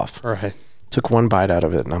off. Right. Took one bite out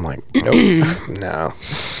of it, and I'm like, nope, no.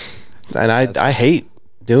 And I hate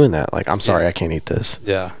doing that. Like, I'm sorry, I can't eat this.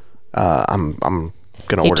 Yeah. I'm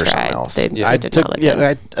gonna He order something tried. else. They I did took not look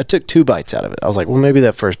good. I took 2 bites out of it. I was like, well, maybe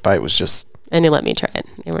that first bite was just. And he let me try it.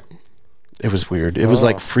 It was weird. It was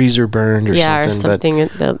like freezer burned or Yeah, something. or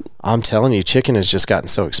something. But I'm telling you, chicken has just gotten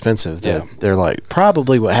so expensive that Yeah. they're like,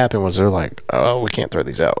 probably what happened was they're like, oh, we can't throw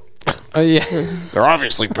these out. Oh yeah. They're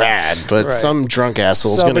obviously bad, but Right. some drunk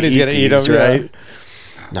asshole's Somebody's gonna eat gonna eat these, 'em, yeah. right?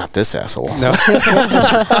 Not this asshole. No.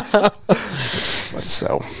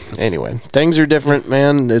 So anyway, things are different,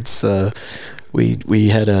 man. It's we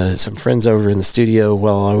had some friends over in the studio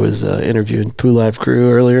while I was interviewing Pooh Live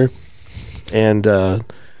Crew earlier, and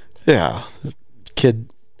yeah,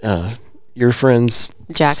 kid, your friend's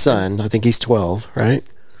Jackson. son, I think he's 12, right?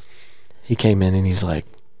 He came in and he's like,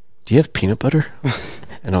 "Do you have peanut butter?"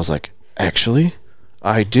 And I was like, "Actually,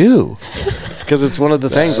 I do." Because it's one of the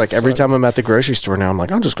things, like every time I'm at the grocery store now, I'm like,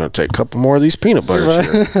 I'm just going to take a couple more of these peanut butters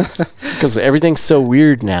here. Because everything's so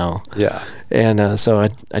weird now. Yeah. And so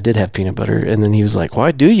I did have peanut butter. And then he was like,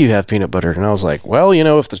 why do you have peanut butter? And I was like, well,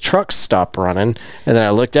 if the trucks stop running. And then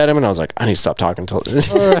I looked at him and I was like, I need to stop talking to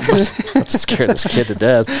I'm scared this kid to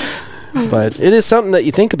death. But it is something that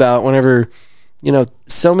you think about whenever,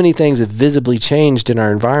 so many things have visibly changed in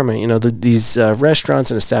our environment. These restaurants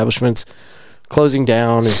and establishments closing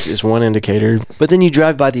down is one indicator. But then you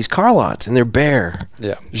drive by these car lots and they're bare.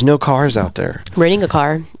 Yeah. There's no cars out there. Renting a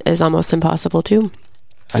car is almost impossible too.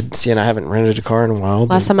 And I haven't rented a car in a while.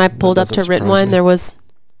 Last time I pulled up to rent one, there was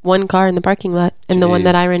one car in the parking lot, and the one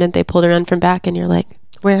that I rented, they pulled around from back, and you're like,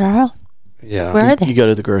 where are Yeah. they? You go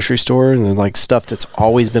to the grocery store and then like stuff that's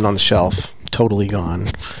always been on the shelf, totally gone.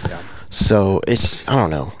 Yeah. So I don't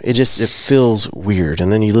know. It feels weird.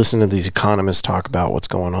 And then you listen to these economists talk about what's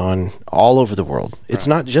going on all over the world. It's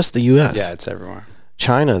not just the U.S. Yeah, it's everywhere.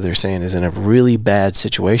 China, they're saying, is in a really bad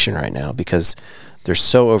situation right now because they're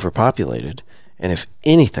so overpopulated. And if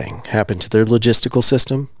anything happened to their logistical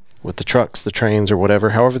system with the trucks, the trains, or whatever,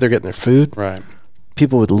 however they're getting their food, Right.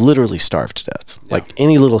 people would literally starve to death. Yeah. Like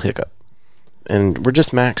any little hiccup. And we're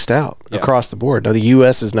just maxed out across the board. Now, the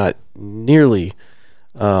U.S. is not nearly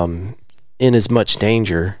in as much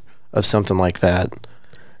danger of something like that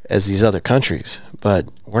as these other countries, but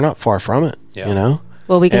we're not far from it,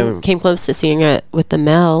 Well, we came close to seeing it with the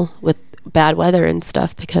Mel with bad weather and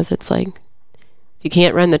stuff, because it's like, if you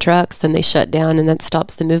can't run the trucks, then they shut down, and that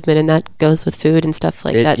stops the movement, and that goes with food and stuff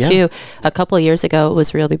like that too. A couple of years ago, it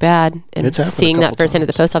was really bad, and seeing that firsthand at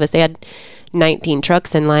the post office, they had 19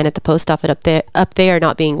 trucks in line at the post office up there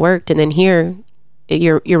not being worked, and then here,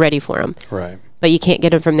 you're ready for them, Right. but you can't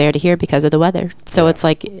get them from there to here because of the weather. So it's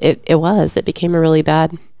like it became a really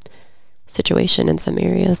bad situation in some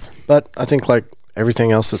areas. But I think like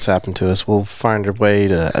everything else that's happened to us, we'll find a way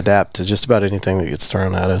to adapt to just about anything that gets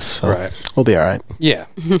thrown at us. So we'll be all right. Yeah.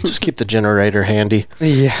 Just keep the generator handy.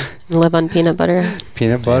 Yeah. Live on peanut butter.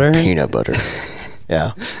 Peanut butter. Peanut butter.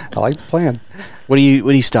 Yeah. I like the plan. What do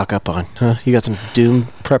you stock up on? Huh? You got some Doom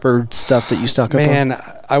prepper stuff that you stock up on? Man,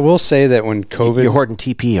 I will say that when COVID... You're hoarding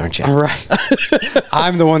TP, aren't you? Right.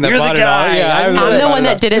 I'm the one that You're bought the it all. guy. Yeah, I'm the one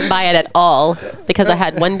that didn't buy it at all because I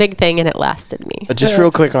had one big thing and it lasted me. Just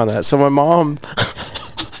real quick on that. So my mom...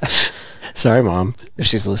 Sorry, Mom, if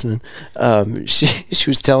she's listening.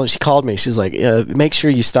 She called me. She's like, make sure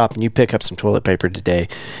you stop and you pick up some toilet paper today,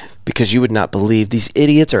 because you would not believe these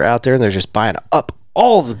idiots are out there and they're just buying up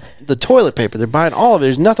all the toilet paper. They're buying all of it.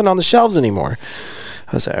 There's nothing on the shelves anymore.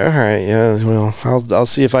 I was like, all right, yeah, well, I'll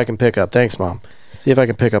see if I can pick up. Thanks, Mom. See if I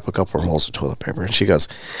can pick up a couple of rolls of toilet paper. And she goes,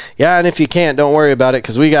 yeah, and if you can't, don't worry about it,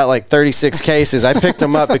 because we got like 36 cases. I picked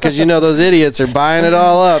them up because those idiots are buying it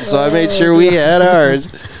all up, so I made sure we had ours.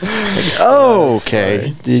 Like, oh,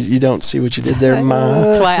 okay. You don't see what you did there, Mom?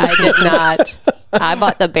 That's why I did not. I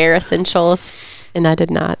bought the bare essentials, and I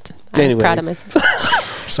did not. I was proud of myself.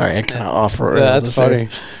 Sorry, I kind of offer. Yeah, that's funny.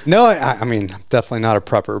 No, I mean, I'm definitely not a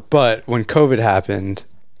prepper, but when COVID happened,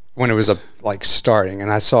 when it was starting, and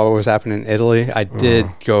I saw what was happening in Italy, I did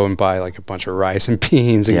go and buy like a bunch of rice and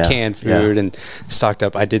beans and canned food and stocked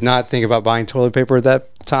up. I did not think about buying toilet paper at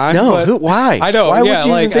that time. No, why? I know. Why would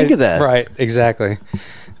you even think of that? Right, exactly.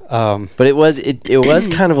 But it was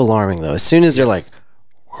kind of alarming though. As soon as they're like,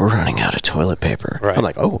 we're running out of toilet paper, right. I'm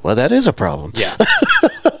like, oh, well, that is a problem. Yeah.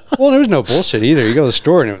 Well, there was no bullshit either. You go to the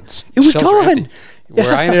store and it was gone. Empty.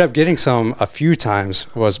 Where I ended up getting some a few times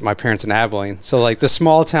was my parents in Abilene. So like the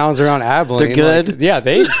small towns around Abilene, they're good. Like, yeah,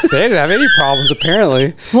 they didn't have any problems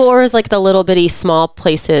apparently. Well, or it was like the little bitty small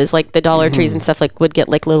places, like the Dollar Trees and stuff, like would get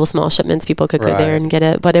like little small shipments. People could go there and get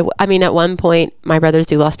it. But at one point, my brothers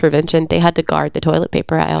do loss prevention. They had to guard the toilet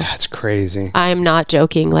paper aisle. That's crazy. I'm not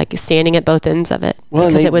joking. Like standing at both ends of it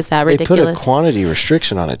because it was that They ridiculous. put a quantity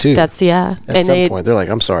restriction on it too. That's At some point, they're like,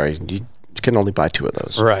 I'm sorry, you can only buy 2 of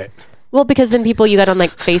those. Right. Well, because then you got on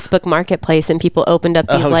like Facebook Marketplace and people opened up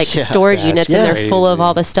these storage units and they're full of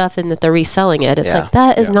all the stuff and that they're reselling it. It's like,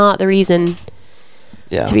 that is not the reason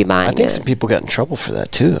to be buying it. I think some people got in trouble for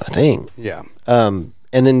that too, I think. Yeah. And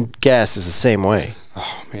then gas is the same way.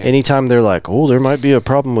 Oh, man. Anytime they're like, oh, there might be a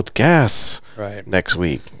problem with gas next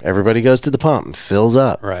week, everybody goes to the pump and fills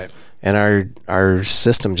up. Right. And our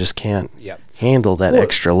system just can't handle that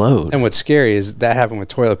extra load. And what's scary is that happened with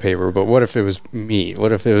toilet paper, but what if it was meat?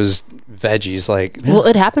 What if it was veggies? Well,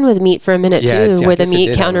 it happened with meat for a minute too, where the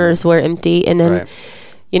meat counters were empty. And then,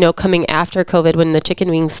 coming after COVID, when the chicken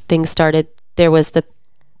wings thing started, there was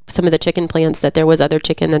some of the chicken plants that there was other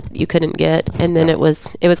chicken that you couldn't get. And then it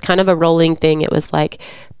was kind of a rolling thing. It was like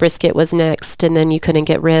brisket was next, and then you couldn't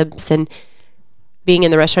get ribs. And being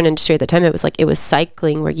in the restaurant industry at the time, it was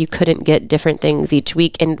cycling where you couldn't get different things each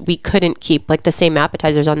week, and we couldn't keep like the same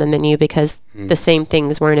appetizers on the menu because the same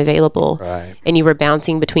things weren't available. Right. And you were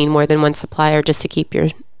bouncing between more than one supplier just to keep your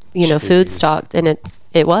food stocked, and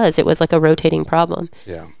it was like a rotating problem.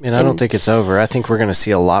 Yeah. And I don't think it's over. I think we're going to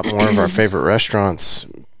see a lot more of our favorite restaurants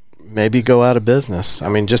maybe go out of business. I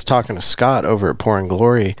mean, just talking to Scott over at Pouring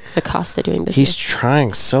Glory, the cost of doing business. He's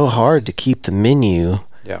trying so hard to keep the menu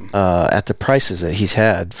at the prices that he's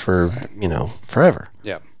had for forever.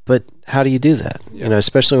 Yeah. But how do you do that?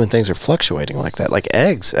 Especially when things are fluctuating like that. Like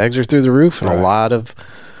eggs are through the roof, and a lot of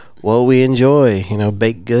what we enjoy,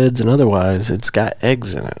 baked goods and otherwise, it's got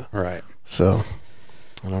eggs in it. Right. So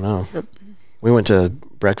I don't know. We went to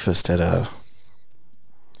breakfast at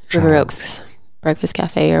River Oaks Breakfast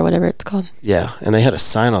Cafe or whatever it's called. Yeah, and they had a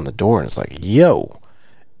sign on the door, and it's like, "Yo,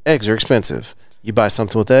 eggs are expensive. You buy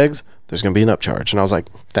something with eggs, there's going to be an upcharge." And I was like,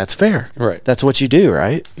 "That's fair. Right. That's what you do,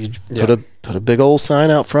 right? You put a big old sign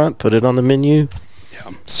out front, put it on the menu. Yeah.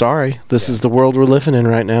 Sorry, this is the world we're living in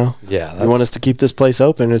right now. Yeah. You want us to keep this place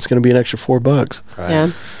open? It's going to be an extra $4. Right. Yeah.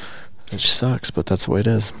 Which sucks, but that's the way it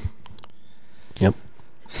is. Yep.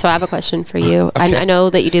 So I have a question for you. Okay. I know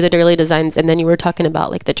that you do the early designs, and then you were talking about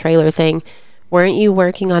like the trailer thing. Weren't you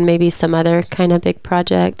working on maybe some other kind of big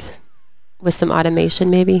project with some automation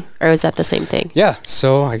maybe? Or was that the same thing? Yeah.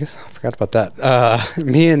 So I guess I forgot about that.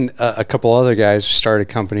 Me and a couple other guys started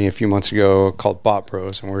a company a few months ago called Bot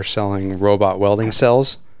Bros, and we're selling robot welding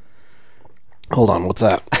cells. Hold on. What's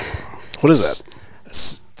that? What is that?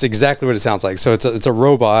 It's exactly what it sounds like. So it's a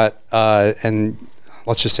robot, and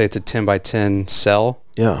let's just say it's a 10 by 10 cell.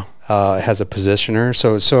 Yeah. It has a positioner.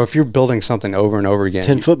 So if you're building something over and over again,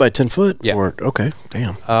 10 foot by 10 foot? Yeah. Okay.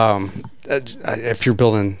 Damn. If you're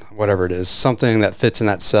building whatever it is, something that fits in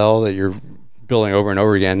that cell that you're building over and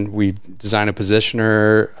over again, we design a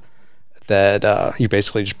positioner that you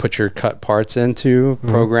basically just put your cut parts into,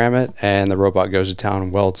 program it, and the robot goes to town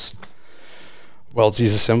and welds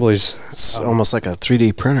these assemblies. It's almost like a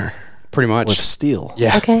 3D printer. Pretty much. With steel.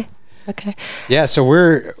 Yeah. Okay. Yeah, so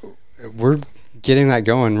we're getting that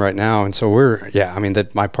going right now, and so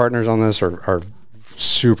my partners on this are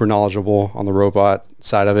super knowledgeable on the robot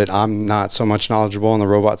side of it. I'm not so much knowledgeable on the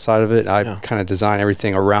robot side of it. I kind of design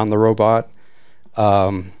everything around the robot.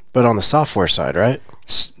 But on the software side, right?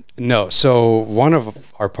 No. So one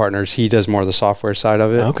of our partners, he does more of the software side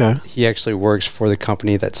of it. Okay. He actually works for the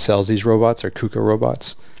company that sells these robots, or KUKA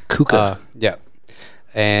robots. KUKA. Yeah.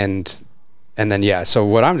 And then, so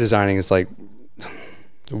what I'm designing is like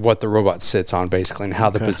what the robot sits on basically, and how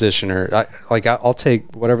the positioner, I'll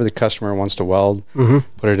take whatever the customer wants to weld,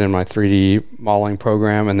 put it in my 3D modeling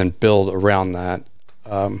program, and then build around that.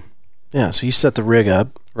 So you set the rig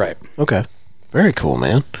up. Right. Okay. Very cool,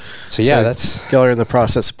 man. So that's... Y'all are in the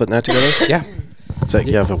process of putting that together? Yeah. Is that,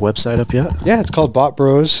 you have a website up yet? Yeah, it's called Bot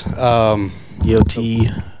Bros.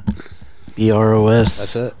 EOTBROS.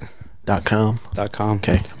 That's it. .com. .com.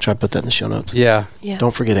 Okay. I'll try to put that in the show notes. Yeah.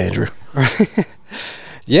 Don't forget Andrew.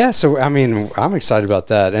 Yeah, so I mean, I'm excited about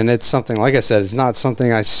that, and it's something, like I said, it's not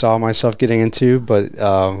something I saw myself getting into, but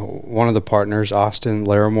one of the partners, Austin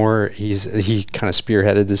Larimore, he kind of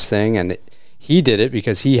spearheaded this thing, and he did it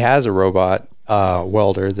because he has a robot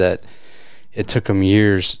welder that it took him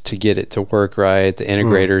years to get it to work right. The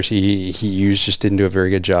integrators he used just didn't do a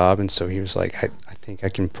very good job, and so he was like, I think I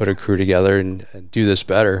can put a crew together and do this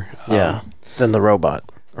better. Than the robot.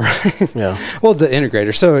 Right. Yeah. Well, the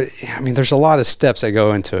integrator. So, I mean, there's a lot of steps that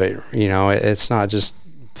go into it. You know, it's not just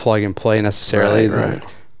plug and play necessarily. Right.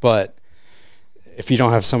 But if you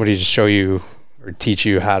don't have somebody to show you or teach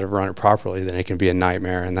you how to run it properly, then it can be a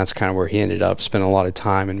nightmare. And that's kind of where he ended up spending a lot of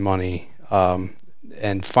time and money.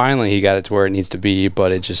 And finally, he got it to where it needs to be,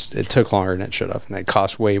 but it took longer than it should have, and it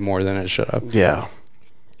cost way more than it should have. Yeah.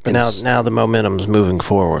 But now the momentum's moving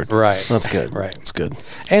forward. Right. That's good. Right. That's good.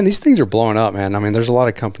 And these things are blowing up, man. I mean, there's a lot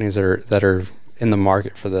of companies that are in the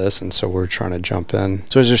market for this, and so we're trying to jump in.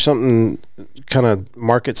 So is there something kind of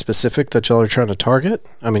market specific that y'all are trying to target?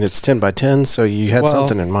 I mean, it's 10 by 10, so you had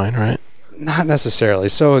something in mind, right? Not necessarily.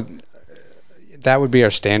 So that would be our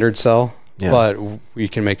standard cell, but we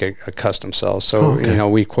can make a custom cell. So,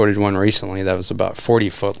 we quoted one recently that was about 40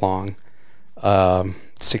 foot long,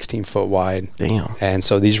 16 foot wide. Damn. And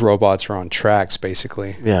so these robots are on tracks,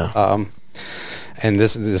 basically. Yeah. And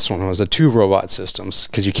this one was a 2 robot systems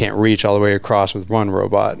because you can't reach all the way across with one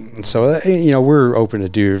robot. And so, we're open to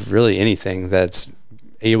do really anything that's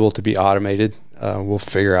able to be automated. We'll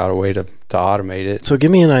figure out a way to automate it. So give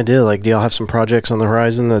me an idea. Like, do y'all have some projects on the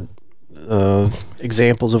horizon that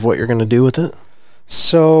examples of what you're going to do with it?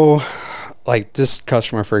 So, like this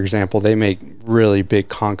customer, for example, they make really big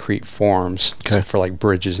concrete forms for like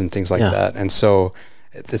bridges and things like that. And so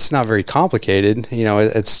it's not very complicated.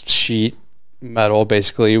 It's sheet metal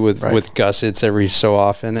basically with gussets every so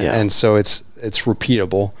often, and so it's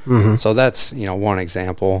repeatable. So that's one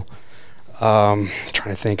example. Trying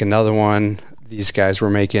to think another one. These guys were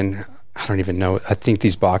making, I don't even know, I think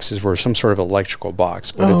these boxes were some sort of electrical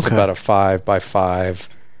box, but it's about a 5 by 5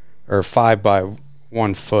 or 5 by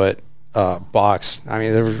 1 foot box. I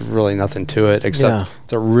mean, there was really nothing to it except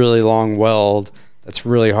it's a really long weld that's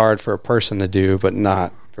really hard for a person to do, but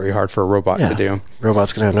not very hard for a robot to do.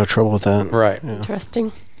 Robot's gonna have no trouble with that. Right. Yeah.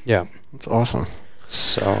 Interesting. Yeah. That's awesome.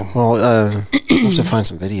 So, well, we'll have to find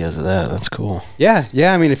some videos of that. That's cool. Yeah.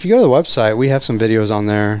 I mean, if you go to the website, we have some videos on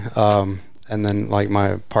there. And then like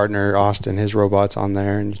my partner Austin, his robot's on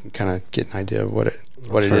there, and you can kind of get an idea of what it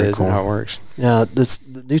is and how it works. Yeah,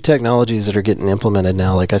 the new technologies that are getting implemented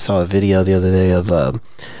now. Like I saw a video the other day of a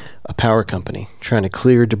power company trying to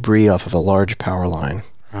clear debris off of a large power line.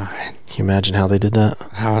 Right. Can you imagine how they did that?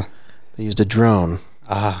 How? They used a drone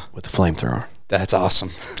with a flamethrower. That's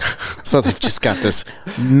awesome. So they've just got this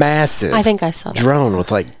massive I think I saw that. drone with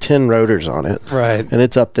like 10 rotors on it. Right. And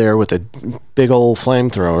it's up there with a big old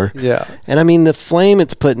flamethrower. Yeah. And I mean, the flame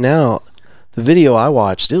it's putting out, the video I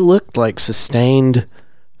watched, it looked like sustained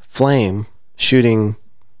flame shooting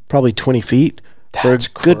probably 20 feet for a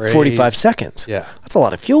good 45 seconds. Yeah. That's a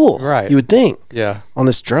lot of fuel. Right. You would think. Yeah. On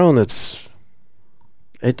this drone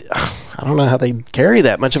I don't know how they carry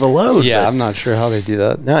that much of a load. Yeah, I'm not sure how they do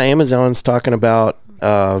that. Now Amazon's talking about,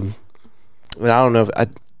 I don't know,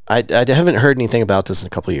 I haven't heard anything about this in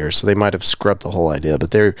a couple of years, so they might have scrubbed the whole idea,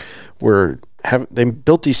 but they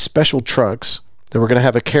built these special trucks that were going to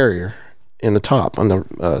have a carrier in the top on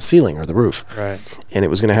the ceiling or the roof. Right. And it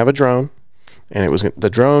was going to have a drone, and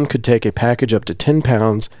the drone could take a package up to 10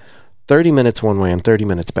 pounds, 30 minutes one way and 30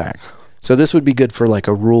 minutes back. So this would be good for like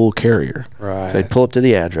a rural carrier. Right. So they'd pull up to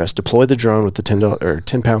the address, deploy the drone with the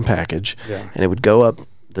 10 pound package, and it would go up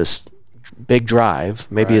this big drive.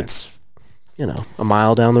 Maybe it's, a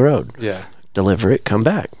mile down the road. Yeah. Deliver it, come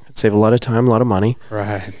back. It'd save a lot of time, a lot of money.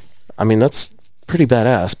 Right. I mean, that's pretty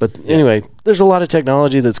badass. But anyway, there's a lot of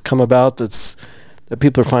technology that's come about that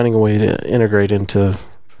people are finding a way to integrate into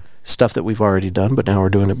stuff that we've already done, but now we're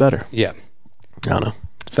doing it better. Yeah. I don't know.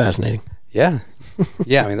 It's fascinating. Yeah.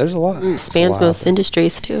 Yeah, I mean, there's a lot. Spans most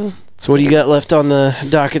industries, too. So what do you got left on the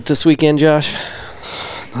docket this weekend, Josh?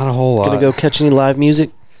 Not a whole lot. Gonna go catch any live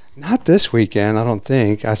music? Not this weekend, I don't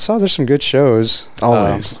think. I saw there's some good shows.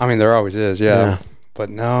 Always. I mean, there always is, yeah.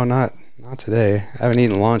 But no, not today. I haven't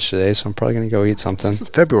eaten lunch today, so I'm probably going to go eat something.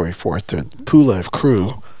 February 4th, the Pulev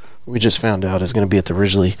Crew, we just found out, is going to be at the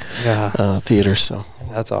Ridgely Theater, so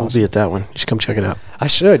that's awesome. We'll be at that one. You should come check it out. I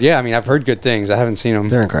should, yeah. I mean, I've heard good things. I haven't seen them.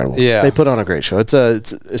 They're incredible. Yeah. They put on a great show. It's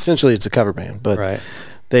essentially a cover band, but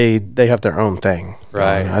they have their own thing.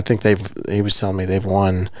 Right. I think he was telling me they've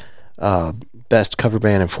won best cover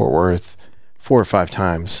band in Fort Worth 4 or 5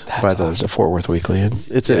 times by the Fort Worth Weekly. And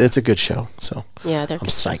it's a good show. So yeah, I'm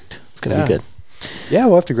psyched. It's going to be good. Yeah,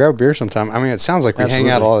 we'll have to grab a beer sometime. I mean, it sounds like we hang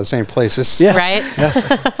out all at the same places. Yeah. Right? Yeah.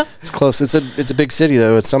 It's close. It's a big city,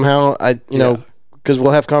 though. It's somehow, because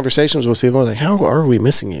we'll have conversations with people like, how are we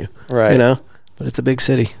missing you? Right. But it's a big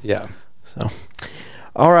city. Yeah. So,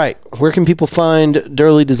 all right. Where can people find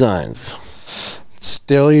Durley Designs? It's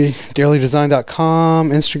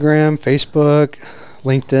daillydesign.com, Instagram, Facebook,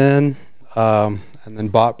 LinkedIn, and then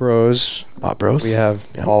Bot Bros. Bot Bros. We have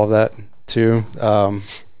all of that, too.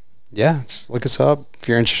 Just look us up. If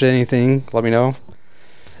you're interested in anything, let me know.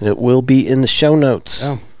 And it will be in the show notes.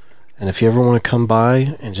 Oh. And if you ever want to come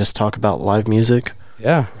by and just talk about live music,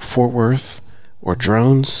 Fort Worth, or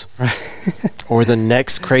drones, or the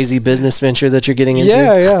next crazy business venture that you're getting into.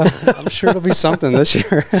 Yeah. I'm sure it'll be something this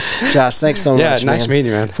year. Josh, thanks so much. Yeah, nice meeting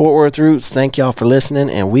you, man. Fort Worth Roots, thank y'all for listening,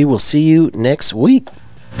 and we will see you next week.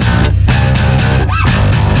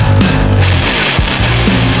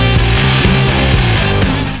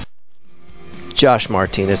 Josh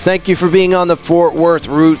Martinez. Thank you for being on the Fort Worth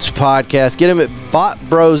Roots podcast. Get him at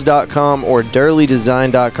botbros.com or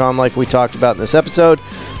durleydesign.com like we talked about in this episode.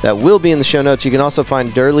 That will be in the show notes. You can also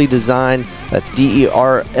find Durley Design, that's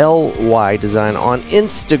DERLY Design, on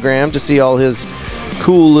Instagram to see all his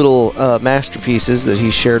cool little masterpieces that he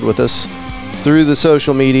shared with us through the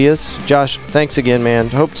social medias. Josh, thanks again, man.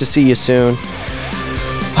 Hope to see you soon.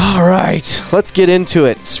 All right, let's get into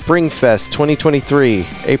it. Springfest 2023,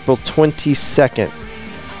 April 22nd.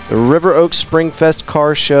 The River Oaks Springfest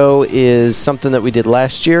car show is something that we did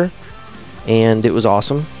last year, and it was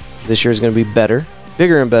awesome. This year is going to be better,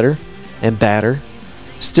 bigger and better, and badder.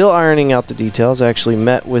 Still ironing out the details. I actually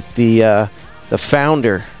met with the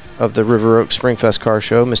founder of the River Oaks Springfest car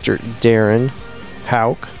show, Mr. Darren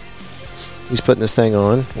Hauk. He's putting this thing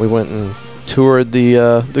on. We went and toured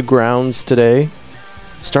the grounds today.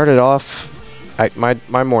 Started off,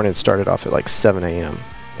 my morning started off at like 7 a.m.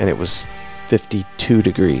 and it was 52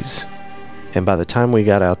 degrees. And by the time we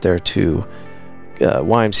got out there to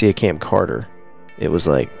YMCA Camp Carter, it was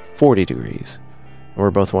like 40 degrees. And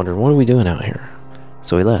we're both wondering, what are we doing out here?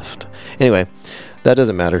 So we left. Anyway, that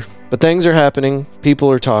doesn't matter. But things are happening,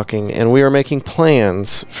 people are talking, and we are making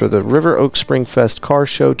plans for the River Oaks Springfest Car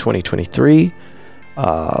Show 2023.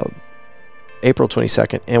 April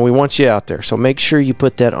 22nd, and we want you out there. So make sure you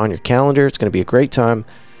put that on your calendar. It's going to be a great time.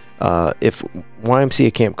 If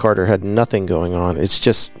YMCA Camp Carter had nothing going on, it's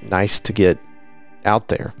just nice to get out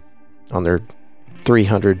there on their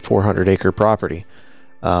 300, 400 acre property.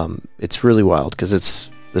 It's really wild because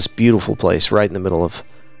it's this beautiful place right in the middle of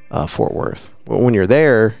Fort Worth. When you're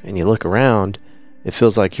there and you look around, it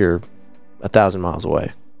feels like you're 1,000 miles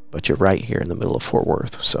away, but you're right here in the middle of Fort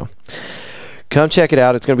Worth. So come check it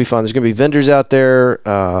out. It's going to be fun. There's going to be vendors out there,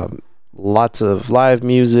 lots of live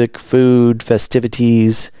music, food,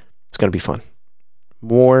 festivities. It's going to be fun.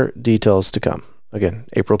 More details to come. Again,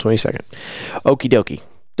 April 22nd. Okie dokie.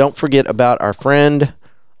 Don't forget about our friend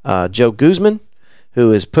Joe Guzman,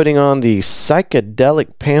 who is putting on the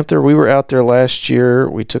Psychedelic Panther. We were out there last year.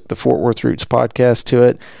 We took the Fort Worth Roots podcast to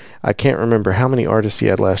it. I can't remember how many artists he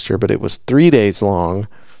had last year, but it was 3 days long.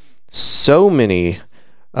 So many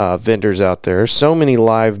vendors out there, so many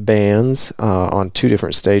live bands on 2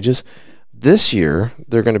 different stages. This year,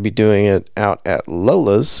 they're going to be doing it out at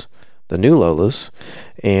Lola's, the new Lola's,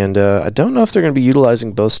 and I don't know if they're going to be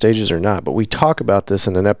utilizing both stages or not, but we talk about this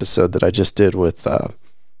in an episode that I just did with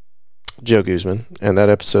Joe Guzman, and that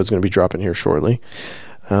episode is going to be dropping here shortly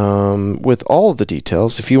with all of the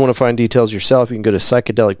details. If you want to find details yourself, you can go to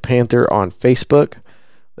Psychedelic Panther on Facebook.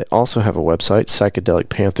 They also have a website, Psychedelic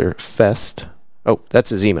Panther Fest. Oh, that's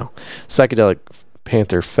his email,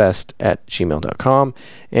 psychedelicpantherfest@gmail.com.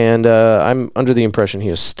 And I'm under the impression he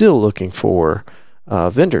is still looking for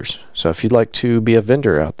vendors. So if you'd like to be a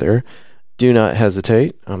vendor out there, do not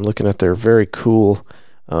hesitate. I'm looking at their very cool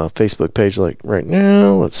Facebook page like right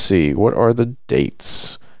now. Let's see. What are the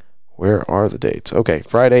dates? Where are the dates? Okay,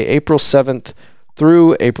 Friday, April 7th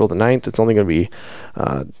through April the 9th. It's only going to be,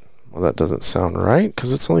 well, that doesn't sound right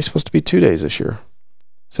because it's only supposed to be 2 days this year.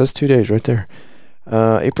 It says 2 days right there.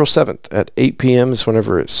 April 7th at 8 p.m. is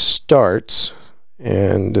whenever it starts,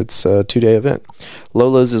 and it's a 2-day event.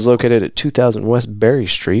 Lola's is located at 2000 West Berry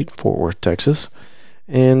Street, Fort Worth, Texas,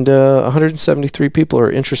 and 173 people are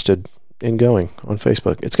interested in going on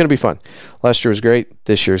Facebook. It's going to be fun. Last year was great.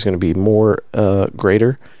 This year is going to be more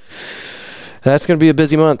greater. That's going to be a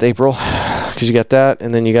busy month, April, because you got that,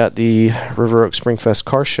 and then you got the River Oaks Springfest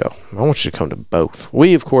car show. I want you to come to both.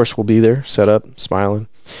 We, of course, will be there, set up, smiling,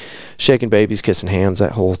 shaking babies, kissing hands,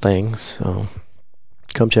 that whole thing. So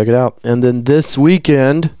come check it out. And then this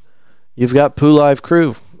weekend, you've got Pooh Live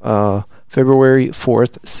Crew, February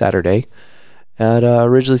 4th, Saturday, at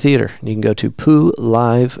Ridgely Theater. You can go to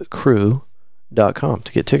PoohLiveCrew.com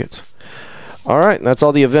to get tickets. All right, and that's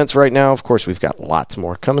all the events right now. Of course, we've got lots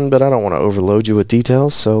more coming, but I don't want to overload you with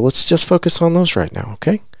details, so let's just focus on those right now,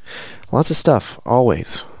 okay? Lots of stuff,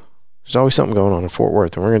 always. There's always something going on in Fort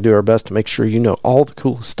Worth, and we're going to do our best to make sure you know all the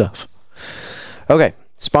coolest stuff. Okay,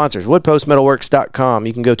 sponsors, woodpostmetalworks.com.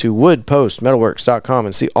 You can go to woodpostmetalworks.com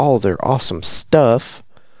and see all of their awesome stuff.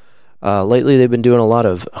 Lately, they've been doing a lot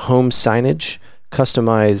of home signage,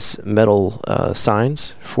 customized metal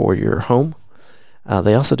signs for your home.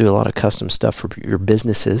 They also do a lot of custom stuff for your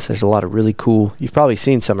businesses. There's a lot of really cool, you've probably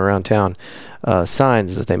seen some around town,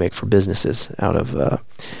 signs that they make for businesses out of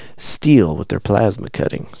steel with their plasma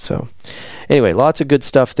cutting. So anyway, lots of good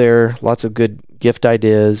stuff there, lots of good gift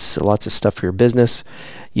ideas, lots of stuff for your business.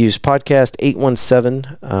 Use podcast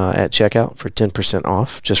 817 at checkout for 10%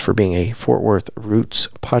 off just for being a Fort Worth Roots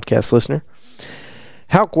podcast listener.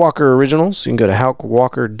 Hauk Walker Originals. You can go to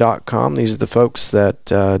haukwalker.com. These are the folks that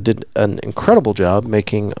did an incredible job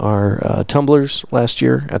making our tumblers last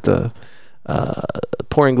year at the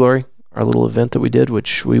Pouring Glory, our little event that we did,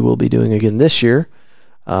 which we will be doing again this year.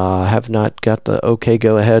 Have not got the okay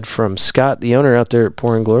go ahead from Scott, the owner out there at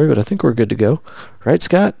Pouring Glory, but I think we're good to go. Right,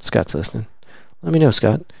 Scott? Scott's listening. Let me know,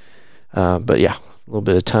 Scott. But yeah, a little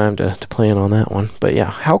bit of time to plan on that one. But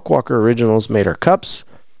yeah, Hauk Walker Originals made our cups.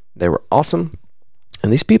 They were awesome.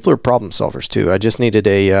 And these people are problem solvers too. I just needed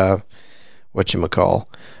a, what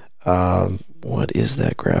is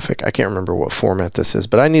that graphic? I can't remember what format this is,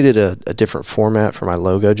 but I needed a different format for my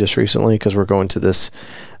logo just recently because we're going to this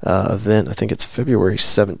event. I think it's February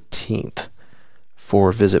 17th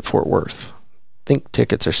for Visit Fort Worth. I think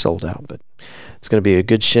tickets are sold out, but it's going to be a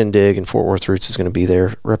good shindig, and Fort Worth Roots is going to be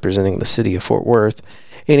there representing the city of Fort Worth.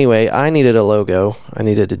 Anyway, I needed a logo. I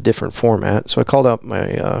needed a different format, so I called up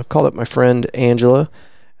my friend Angela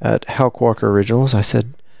at Hauk Walker Originals. I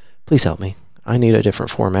said, "Please help me. I need a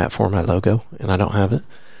different format for my logo, and I don't have it."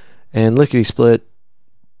 And lickety split,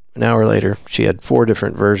 an hour later, she had 4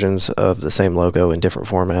 different versions of the same logo in different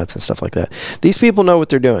formats and stuff like that. These people know what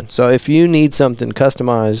they're doing. So if you need something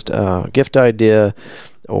customized, gift idea,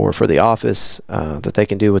 or for the office that they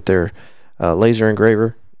can do with their laser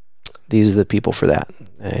engraver, these are the people for that.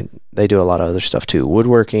 And they do a lot of other stuff too,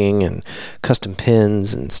 woodworking and custom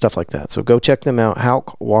pins and stuff like that. So go check them out,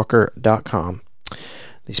 haukwalker.com.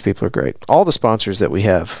 These people are great. All the sponsors that we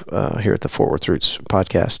have here at the Fort Worth Roots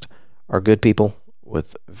podcast are good people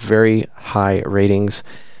with very high ratings,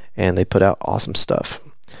 and they put out awesome stuff.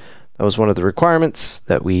 That was one of the requirements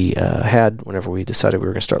that we had whenever we decided we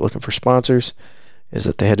were going to start looking for sponsors, is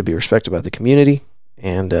that they had to be respected by the community,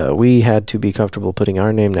 and we had to be comfortable putting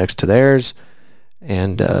our name next to theirs.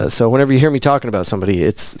 And so whenever you hear me talking about somebody,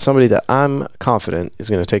 it's somebody that I'm confident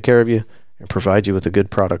is going to take care of you and provide you with a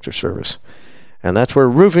good product or service. And that's where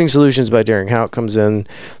Roofing Solutions by Daring Hauk comes in.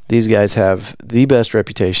 These guys have the best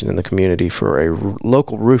reputation in the community for a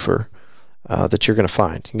local roofer that you're going to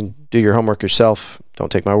find. You can do your homework yourself.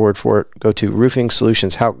 Don't take my word for it. Go to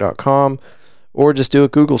roofingsolutionshauk.com or just do a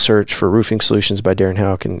Google search for Roofing Solutions by Daring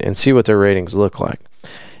Hauk and see what their ratings look like.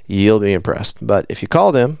 You'll be impressed. But if you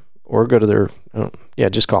call them or go to their,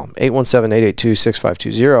 just call them,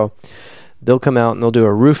 817-882-6520. They'll come out and they'll do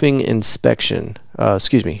a roofing inspection,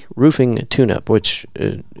 roofing tune-up, which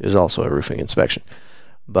is also a roofing inspection.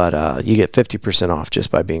 But you get 50% off just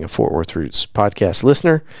by being a Fort Worth Roots podcast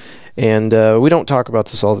listener. And we don't talk about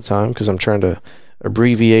this all the time because I'm trying to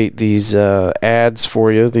abbreviate these ads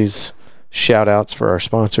for you, these shout-outs for our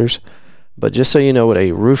sponsors. But just so you know what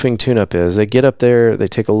a roofing tune-up is, they get up there, they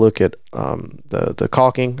take a look at the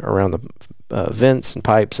caulking around the vents and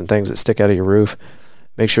pipes and things that stick out of your roof.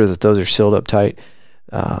 Make sure that those are sealed up tight,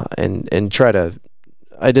 and try to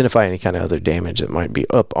identify any kind of other damage that might be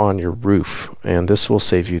up on your roof. And this will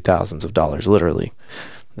save you thousands of dollars, literally.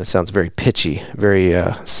 That sounds very pitchy, very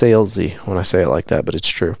salesy when I say it like that, but it's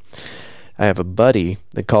true. I have a buddy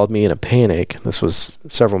that called me in a panic. This was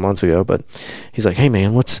several months ago, but he's like, "Hey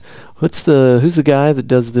man, who's the guy that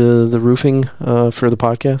does the roofing for the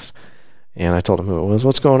podcast?" And I told him who it was.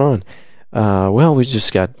 "What's going on?" "Well, we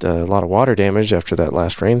just got a lot of water damage after that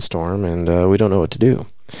last rainstorm, and we don't know what to do."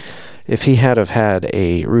 If he had have had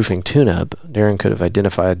a roofing tune-up, Darren could have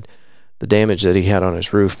identified the damage that he had on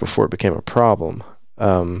his roof before it became a problem.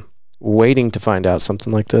 Waiting to find out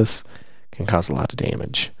something like this can cause a lot of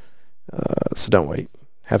damage. So don't wait.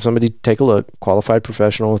 Have somebody take a look, qualified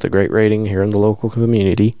professional with a great rating here in the local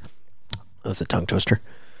community. That's a tongue twister.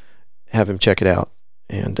 Have him check it out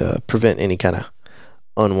and prevent any kind of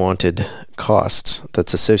unwanted costs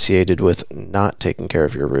that's associated with not taking care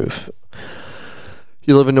of your roof.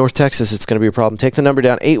 You live in North Texas, it's going to be a problem. Take the number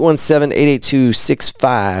down,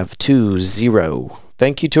 817-882-6520.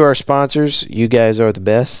 Thank you to our sponsors. You guys are the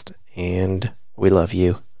best, and we love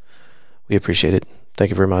you. We appreciate it. Thank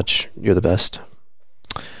you very much. You're the best.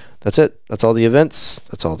 That's it. That's all the events.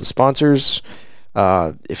 That's all the sponsors.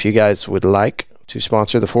 If you guys would like to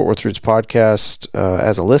sponsor the Fort Worth Roots podcast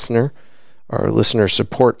as a listener, our listener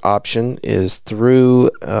support option is through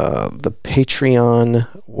the Patreon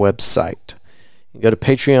website. You go to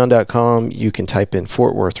patreon.com. You can type in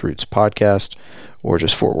Fort Worth Roots podcast or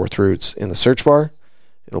just Fort Worth Roots in the search bar.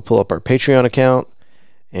 It'll pull up our Patreon account,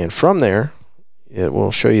 and from there, it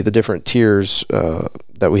will show you the different tiers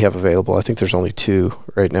that we have available. I think there's only 2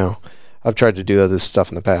 right now. I've tried to do other stuff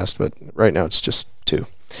in the past, but right now it's just 2.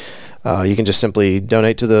 You can just simply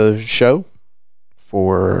donate to the show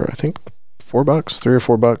for, I think, $4, $3 or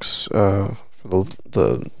 $4 for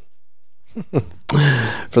the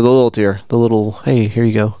for the little tier, the little, hey, here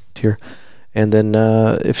you go tier. And then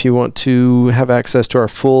if you want to have access to our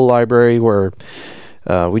full library where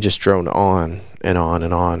we just drone on and on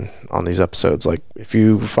and on these episodes. Like if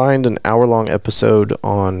you find an hour-long episode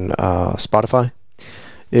on Spotify,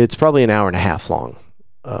 it's probably an hour and a half long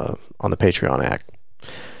on the Patreon app.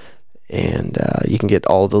 And you can get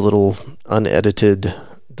all the little unedited,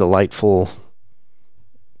 delightful,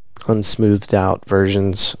 unsmoothed out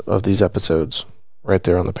versions of these episodes right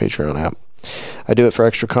there on the Patreon app. I do it for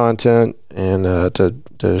extra content and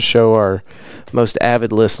to show our most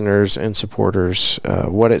avid listeners and supporters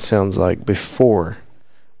what it sounds like before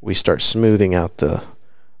we start smoothing out the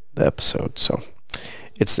episode. So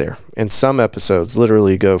it's there. And some episodes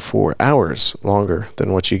literally go for hours longer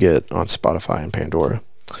than what you get on Spotify and Pandora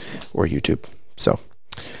or YouTube. So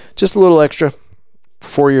just a little extra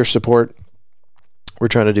for your support. We're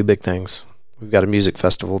trying to do big things. We've got a music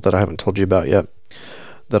festival that I haven't told you about yet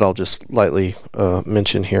that I'll just lightly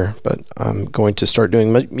mention here, but I'm going to start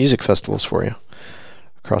doing music festivals for you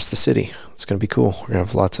across the city. It's going to be cool. We're going to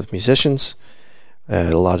have lots of musicians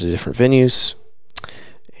at a lot of different venues,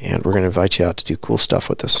 and we're going to invite you out to do cool stuff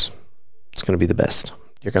with us. It's going to be the best.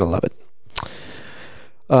 You're going to love it.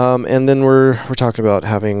 And then we're talking about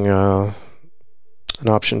having an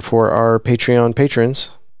option for our Patreon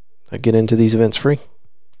patrons that get into these events free.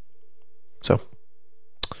 So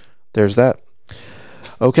there's that.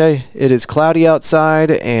 Okay, it is cloudy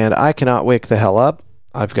outside, and I cannot wake the hell up.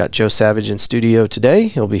 I've got Joe Savage in studio today.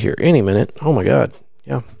 He'll be here any minute. Oh, my God.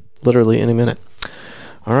 Yeah, literally any minute.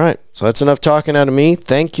 All right, so that's enough talking out of me.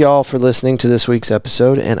 Thank y'all for listening to this week's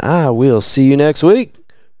episode, and I will see you next week.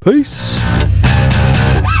 Peace.